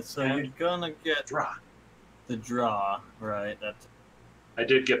Titania. So And- you're gonna get Draw. the draw, right? That's I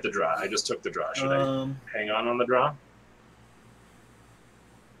did get the draw. I just took the draw. Should I hang on the draw?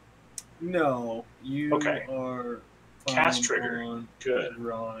 No, you Okay. are Cast fine trigger. on Good.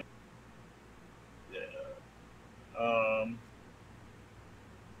 drawing. Yeah.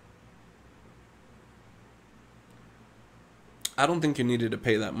 I don't think you needed to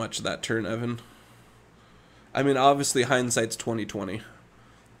pay that much that turn, Evan. I mean, obviously hindsight's 2020.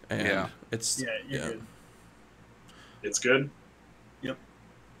 And Yeah. it's Yeah, you're good. It's good. Yep.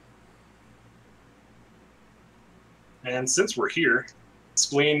 And since we're here,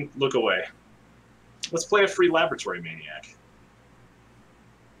 Spleen, look away. Let's play a free Laboratory Maniac.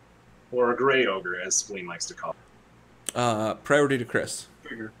 Or a Grey Ogre, as Spleen likes to call it. Priority to Chris.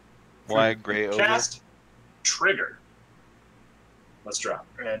 Trigger. Why Grey Ogre? Cast Trigger. Let's draw.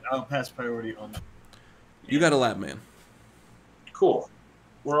 And I'll pass priority on that. You got a lab man. Cool.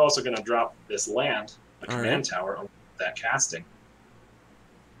 We're also going to drop this land, a All command right. tower, on that casting.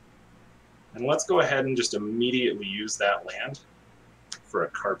 And let's go ahead and just immediately use that land for a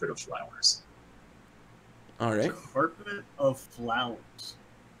Carpet of Flowers. All right. Carpet of Flowers.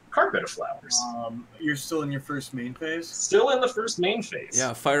 Carpet of Flowers. You're still in your first main phase. Still in the first main phase.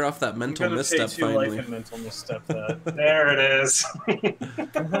 Yeah, fire off that I'm mental gonna misstep pay 2 life finally. and mental misstep that. There it is.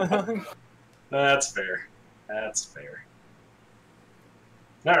 That's fair. That's fair.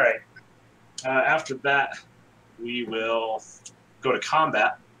 All right. After that, we will go to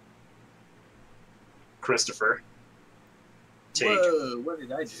combat. Christopher, take Whoa, what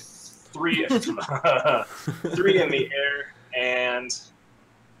did I do? 3 3 in the air, and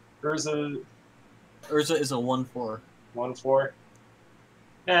Urza Urza is a 1/4. 1/4.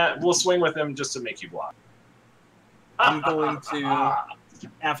 Yeah, we'll swing with him just to make you block. I'm going to,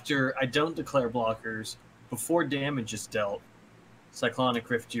 after I don't declare blockers, before damage is dealt, Cyclonic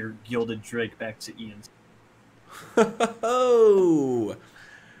Rift your Gilded Drake back to Ian's. Oh!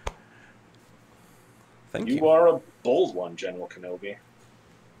 Thank You you. are a bold one, General Kenobi.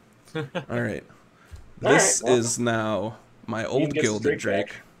 All right. All This right, well, is now my old gets Gilded Drake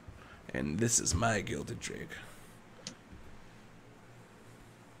Drake. And this is my Gilded Drake.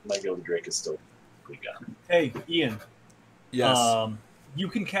 My Gilded Drake is still pretty good. Hey, Ian. Yes. You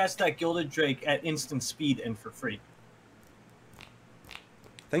can cast that Gilded Drake at instant speed and for free.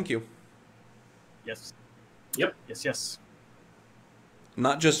 Thank you. Yes. Yep. Yes.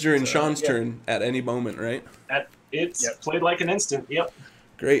 Not just during So, Sean's yeah. turn, at any moment, right? It's Yep. played like an instant. Yep.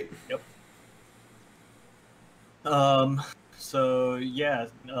 Great. So yeah,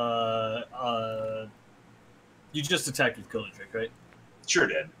 you just attacked with Gilded Drake, right? Sure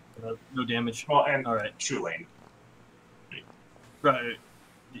did. No damage. Well, and All right. Chulane. Right.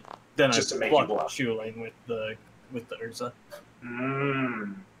 Then Just I to make you block bluff. Chulane with the Urza.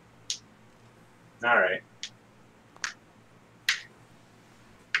 All right.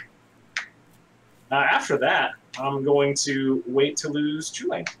 After that, I'm going to wait to lose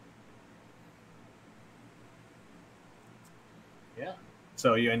Chulane. Yeah.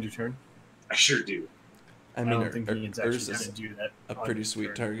 So you end your turn. I sure do. I I mean, don't think he is actually Urza's going to do that. a on pretty his sweet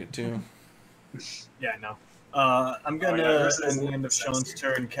turn. target too. Yeah, I know. I'm gonna, Urza at is the end of sexy. Sean's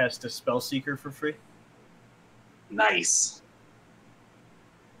turn, cast a Spellseeker for free. Nice.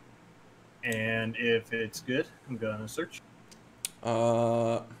 And if it's good, I'm gonna search.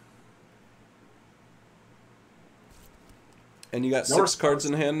 And you got No 6 cards response.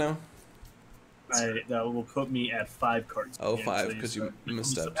 in hand now? That will put me at 5 cards. Oh, Yeah, 5, so because you so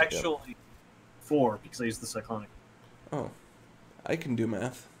misstepped. actually, 4, because I used the Cyclonic. Oh, I can do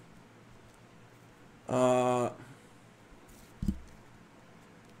math.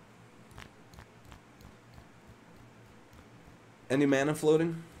 Any mana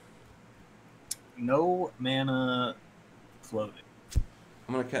floating? No mana floating.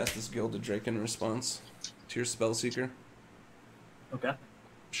 I'm gonna cast this Gilded Drake in response to your Spellseeker. Okay.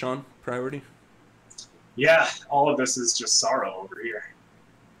 Sean, priority? Yeah, all of this is just sorrow over here.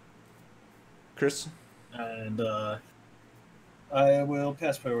 Chris? And I will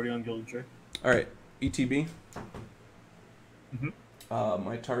pass priority on Gilded Drake. Alright, ETB. Mm-hmm.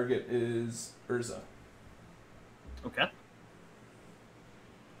 My target is Urza. Okay.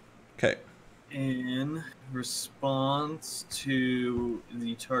 Okay. In response to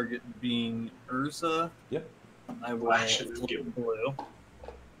the target being Urza, Yep. I will I should have flip given- blue.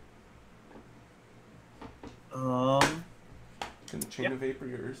 Can Chain of Vapor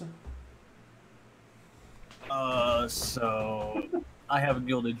your Urza? So I have a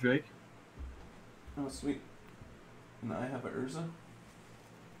Gilded Drake. Oh, sweet. And I have a Urza?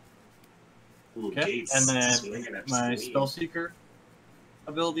 Ooh, Okay. Gates And then swinging at my speed. Spellseeker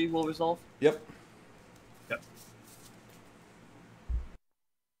ability will resolve. Yep. Yep.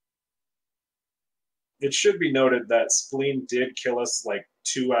 It should be noted that Spleen did kill us like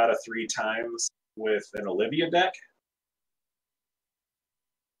 2 out of 3 times with an Olivia deck.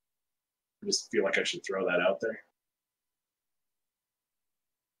 I just feel like I should throw that out there.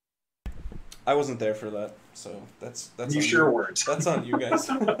 I wasn't there for that, so that's You on sure weren't. That's on you guys.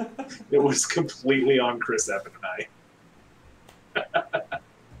 It was completely on Chris Evan and I. I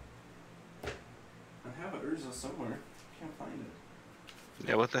have a Urza somewhere. Can't find it.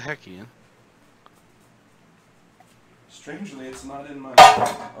 Yeah, what the heck, Ian? Strangely, it's not in my...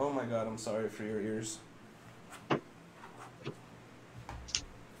 Oh my god, I'm sorry for your ears.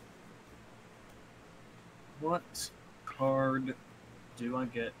 What card do I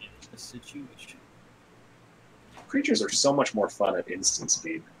get in this situation? Creatures are so much more fun at instant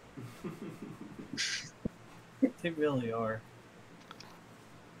speed. They really are.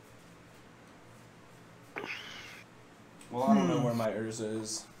 Well, I don't know where my Urza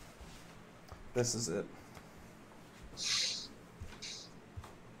is. This is it.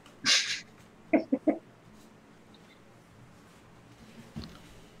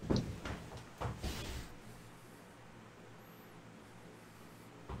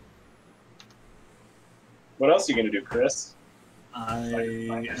 What else are you going to do, Chris?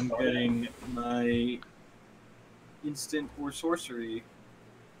 I am getting my instant or sorcery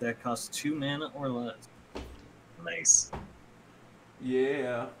that costs 2 mana or less. Nice.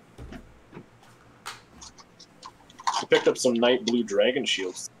 Yeah. I picked up some Night Blue Dragon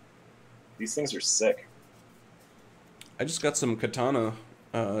Shields. These things are sick. I just got some katana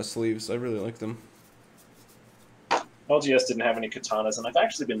sleeves. I really like them. LGS didn't have any katanas, and I've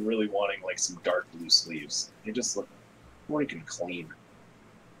actually been really wanting like some dark blue sleeves. They just look freaking clean.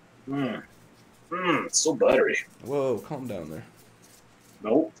 It's so buttery. Whoa, calm down there.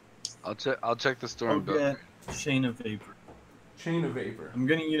 Nope. I'll check the I'll storm book. get Chain of Vapor. Chain of Vapor. I'm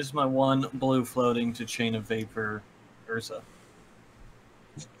gonna use my 1 blue floating to Chain of Vapor Urza.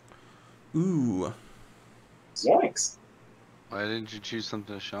 Ooh. Zoinks. Why didn't you choose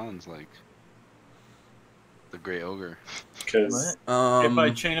something of Sean's, like the Grey Ogre? Because What? If I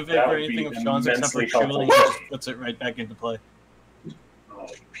Chain of that Vapor would be anything of Sean's except for immensely Chulane, helpful. it just puts it right back into play. oh,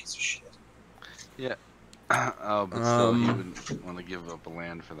 you piece of shit. Yeah. Oh, but still, he wouldn't want to give up a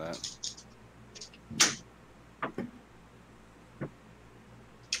land for that.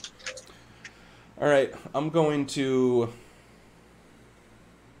 All right, I'm going to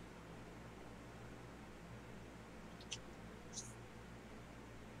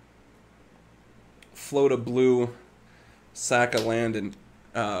float a blue, sack a land, and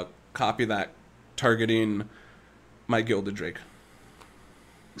copy that, targeting my Gilded Drake.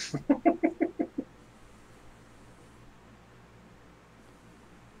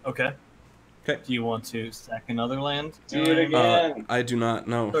 Okay. Okay. Do you want to sack another land? Do it again. I do not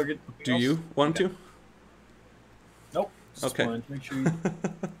know. Target something Do else? you want Okay. to? Nope. Just Okay. wanted to make sure you,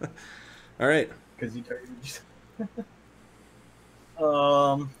 All right. because you targeted.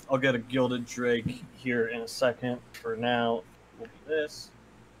 I'll get a Gilded Drake here in a second. For now, we'll do this.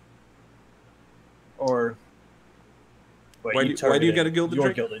 Or wait, Why do you targeted get a Gilded your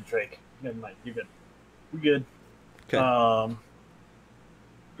Drake? Gilded Drake. Never mind. You're good. We're good. Okay.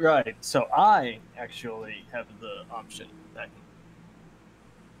 Right. So I actually have the option that.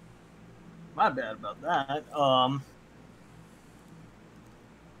 My bad about that.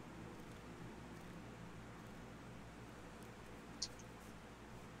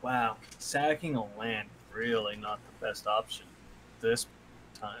 Wow, sacking a land really not the best option this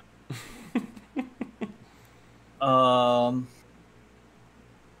time.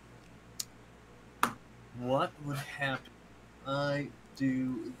 What would happen? I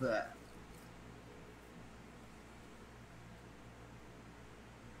do that.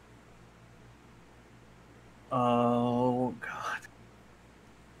 Oh God.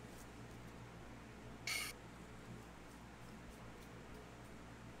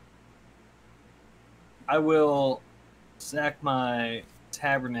 I will sack my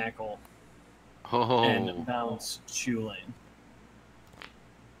tabernacle Oh, and bounce Chulane.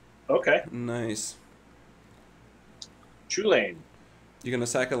 Okay. Nice. Chulane. You gonna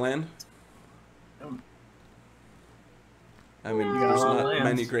sack a land? I mean, You got there's a lot of not lands.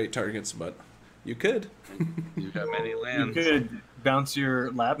 many great targets, but you could. you've got many You lands. could bounce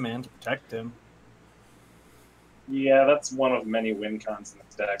your lab man to protect him. Yeah, that's one of many win cons in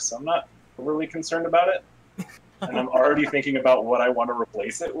this deck, so I'm not overly concerned about it. And I'm already thinking about what I want to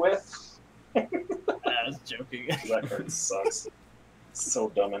replace it with. I was joking. That card sucks. It's so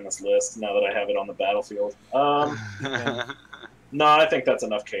dumb in this list now that I have it on the battlefield. No, I think that's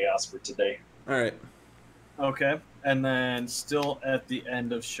enough chaos for today. All right. Okay, and then still at the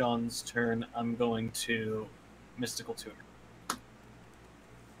end of Sean's turn, I'm going to Mystical Tutor. Oh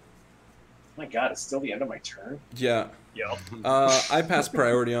my god, it's still the end of my turn? Yeah. Yep. I pass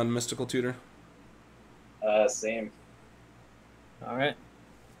priority on Mystical Tutor. Same. All right.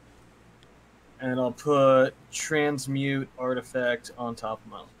 And I'll put Transmute Artifact on top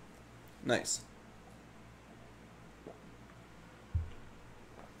of my. Nice.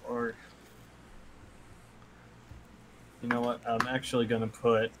 Or. You know what? I'm actually going to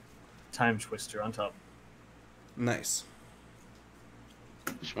put Time Twister on top. Nice.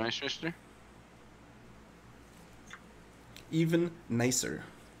 Schmeister? Even nicer.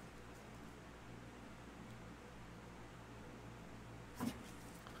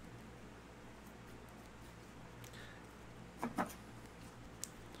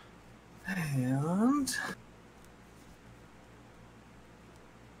 And.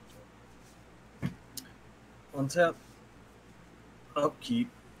 Untap. Upkeep.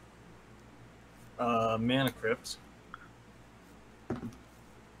 Mana Crypt.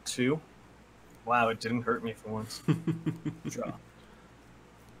 2. Wow, it didn't hurt me for once. Draw.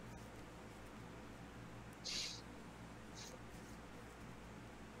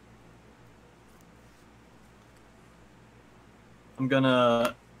 I'm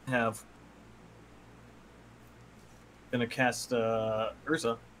gonna cast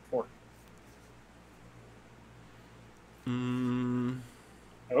Urza 4.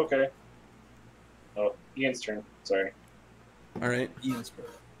 Okay. Oh, Ian's turn. Sorry. All right. Ian's Spirit.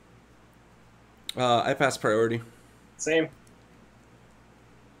 I pass priority. Same.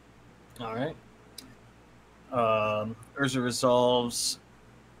 All right. Urza resolves.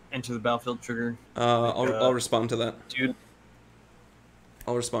 Enter the battlefield trigger. I'll respond to that. Dude.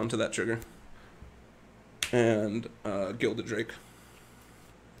 I'll respond to that trigger. And Gilded Drake.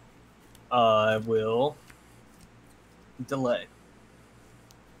 I will delay.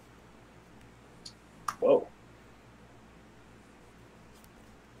 Whoa.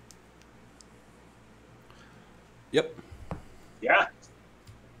 Yep. Yeah.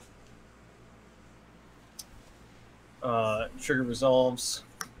 Trigger resolves.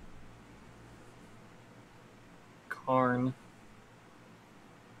 Karn.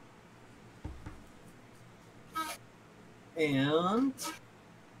 And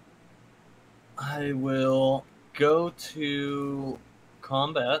I will go to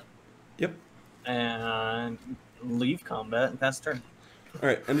combat. Yep. And leave combat and pass turn. All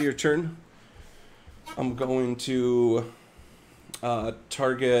right. End of your turn. I'm going to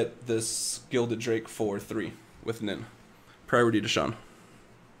target this Gilded Drake for 3 with Nin. Priority to Sean.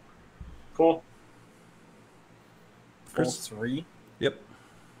 Cool. Full 3. Yep.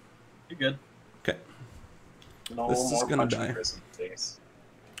 You're good. Okay. No This is more gonna punching die. Chris in the face.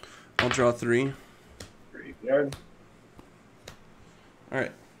 I'll draw 3. Graveyard.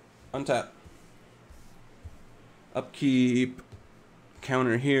 Alright. Untap. Upkeep.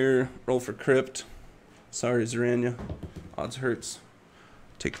 Counter here. Roll for crypt. Sorry, Zerania. Odds hurts.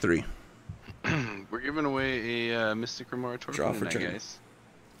 Take 3. We're giving away a Mystic Moratorium Draw for tonight, turn. guys.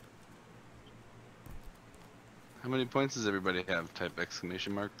 How many points does everybody have? Type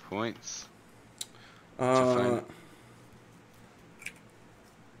exclamation mark points. I'm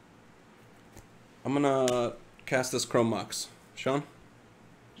gonna cast this Chrome Mox. Sean?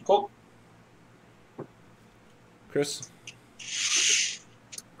 Cool. Chris?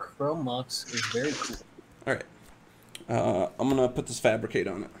 Chrome Mox is very cool. Alright. I'm gonna put this Fabricate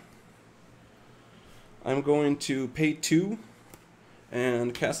on it. I'm going to pay 2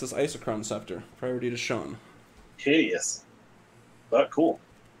 and cast this Isochron Scepter. Priority to Sean. Hideous. But cool.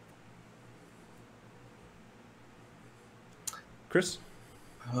 Chris?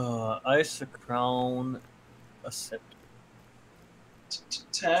 Isochron Scepter.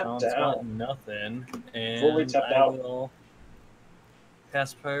 Tapped Sean's out. got nothing, and Fully tapped I out. will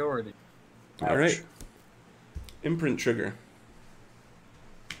cast priority. Alright. Imprint Trigger.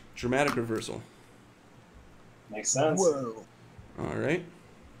 Dramatic Reversal. Makes sense. Whoa. Alright.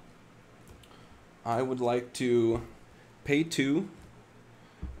 I would like to pay 2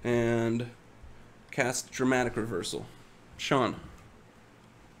 and cast Dramatic Reversal. Sean.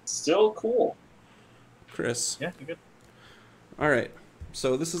 Still cool. Chris. Yeah, you're good. Alright.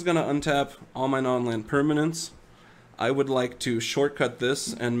 So this is going to untap all my non-land permanents. I would like to shortcut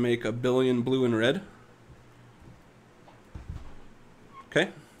this and make a billion blue and red. Okay.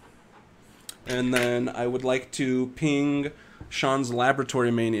 And then I would like to ping Sean's Laboratory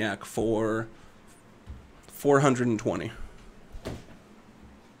Maniac for 420.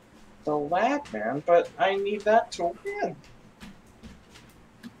 The lad, man, but I need that to win.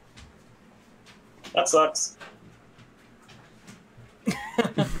 That sucks.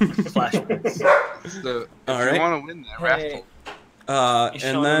 Flashbacks. So, if Alright. you want to win that Hey. raffle,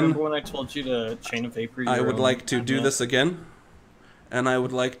 Sean, And then remember when I told you to chain of vapor? I your would own like to do mana? this again. And I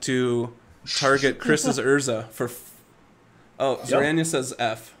would like to target Chris's Urza for... Oh, Zerania says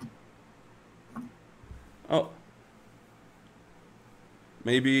F. Oh.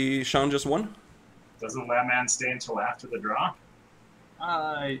 Maybe Sean just won? Doesn't Lamb stay until after the draw?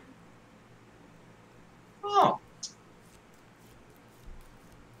 Oh.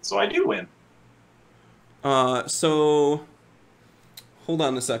 So I do win. So... Hold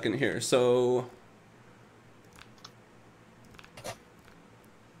on a second here. So...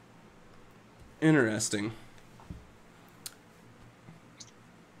 Interesting.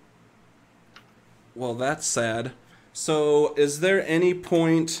 Well, that's sad. So, is there any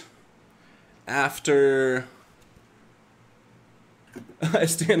point after... I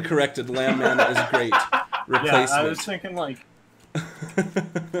stand corrected. Lamb Mana is great. Replacement. Yeah, I was thinking like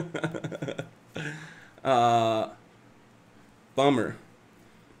Bummer.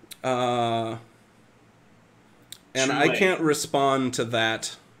 And I Chulane. can't respond to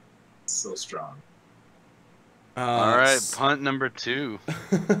that. So strong. alright, punt number 2.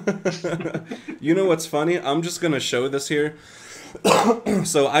 You know what's funny? I'm just gonna show this here.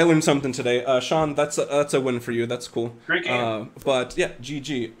 So I learned something today. Sean, that's a win for you. That's cool. Great game. But yeah,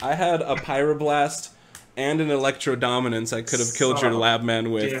 GG. I had a Pyroblast and an Electro Dominance I could have killed Son your of a lab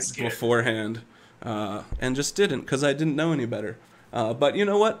man with biscuit. beforehand. And just didn't, because I didn't know any better. But you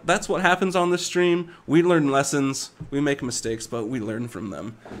know what? That's what happens on this stream. We learn lessons. We make mistakes, but we learn from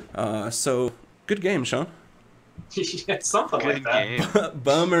them. So, good game, Sean. Yeah, something like Good that. game.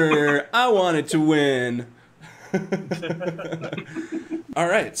 Bummer. I wanted to win. All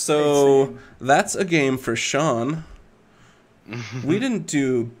right, so that's a game for Sean. We didn't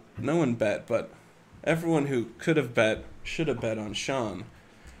do... No one bet, but everyone who could have bet should have bet on Sean.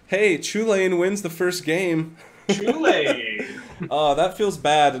 Hey, Chulane wins the first game. Chulane. Oh, that feels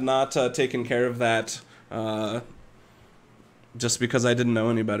bad not taking care of that just because I didn't know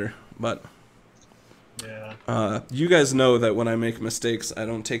any better. But yeah. you guys know that when I make mistakes, I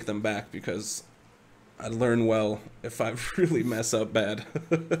don't take them back because I learn well if I really mess up bad.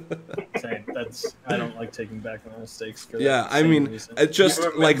 Same. I don't like taking back my mistakes. For Yeah, that I same mean, reason. it just You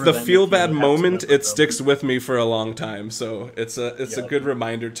like remember the them if feel you bad have to moment, remember it them. sticks with me for a long time. So it's a Yeah. good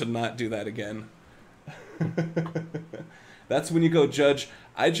reminder to not do that again. That's when you go, Judge.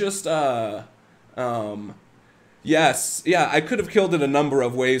 I just yes, yeah, I could have killed it a number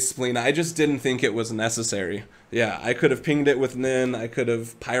of ways, Spleen. I just didn't think it was necessary. Yeah, I could have pinged it with Nin. I could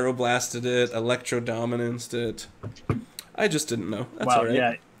have pyroblasted it, electro dominanced it. I just didn't know. That's Wow, all right.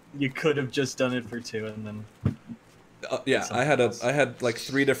 yeah. You could have just done it for 2 and then. Yeah, I had like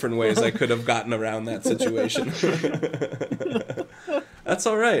 3 different ways I could have gotten around that situation. That's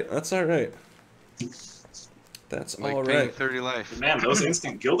all right. That's all right. That's Like all paying right. 30 life. Man, those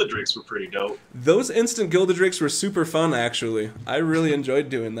instant Gilded Drakes were pretty dope. Those instant Gilded Drakes were super fun, actually. I really enjoyed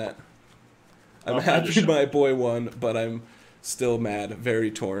doing that. I'm happy my boy won, but I'm still mad, very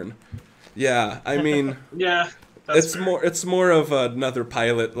torn. Yeah, I mean, Yeah, that's it's more of another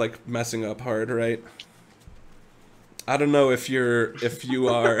pilot like messing up hard, right? I don't know if you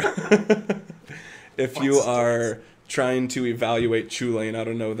are trying to evaluate Chulane. I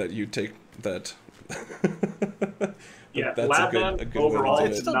don't know that you take that. Yeah, that's Labman a good overall, way to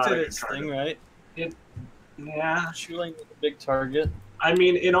It do it. still not a did good its target. thing, right? Yeah, Chulane was a big target. I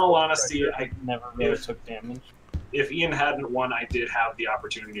mean, in all honesty, I never really took damage. if Ian hadn't won, I did have the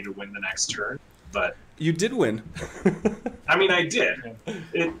opportunity to win the next turn. But You did win. I mean, I did.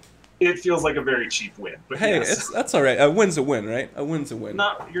 It feels like a very cheap win. But Hey, yes, that's all right. A win's a win, right? A win's a win.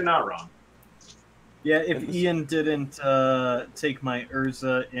 you're not wrong. Yeah, if Ian didn't take my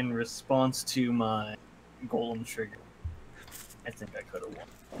Urza in response to my Golem trigger, I think I could have won.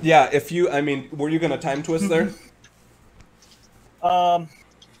 Yeah, I mean, were you gonna time twist there?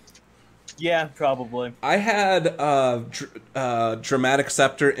 Yeah, probably. I had Dramatic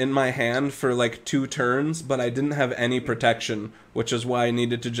Scepter in my hand for like 2 turns, but I didn't have any protection, which is why I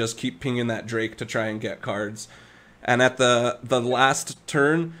needed to just keep pinging that Drake to try and get cards. And at the last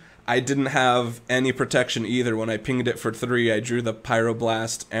turn, I didn't have any protection either. When I pinged it for 3, I drew the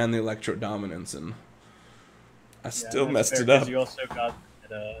Pyroblast and the Electro Dominance, and I still messed it up. You also got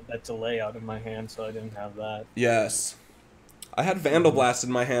that delay out of my hand, so I didn't have that. Yes. I had Vandal Blast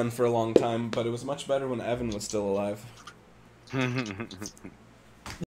in my hand for a long time, but it was much better when Evan was still alive.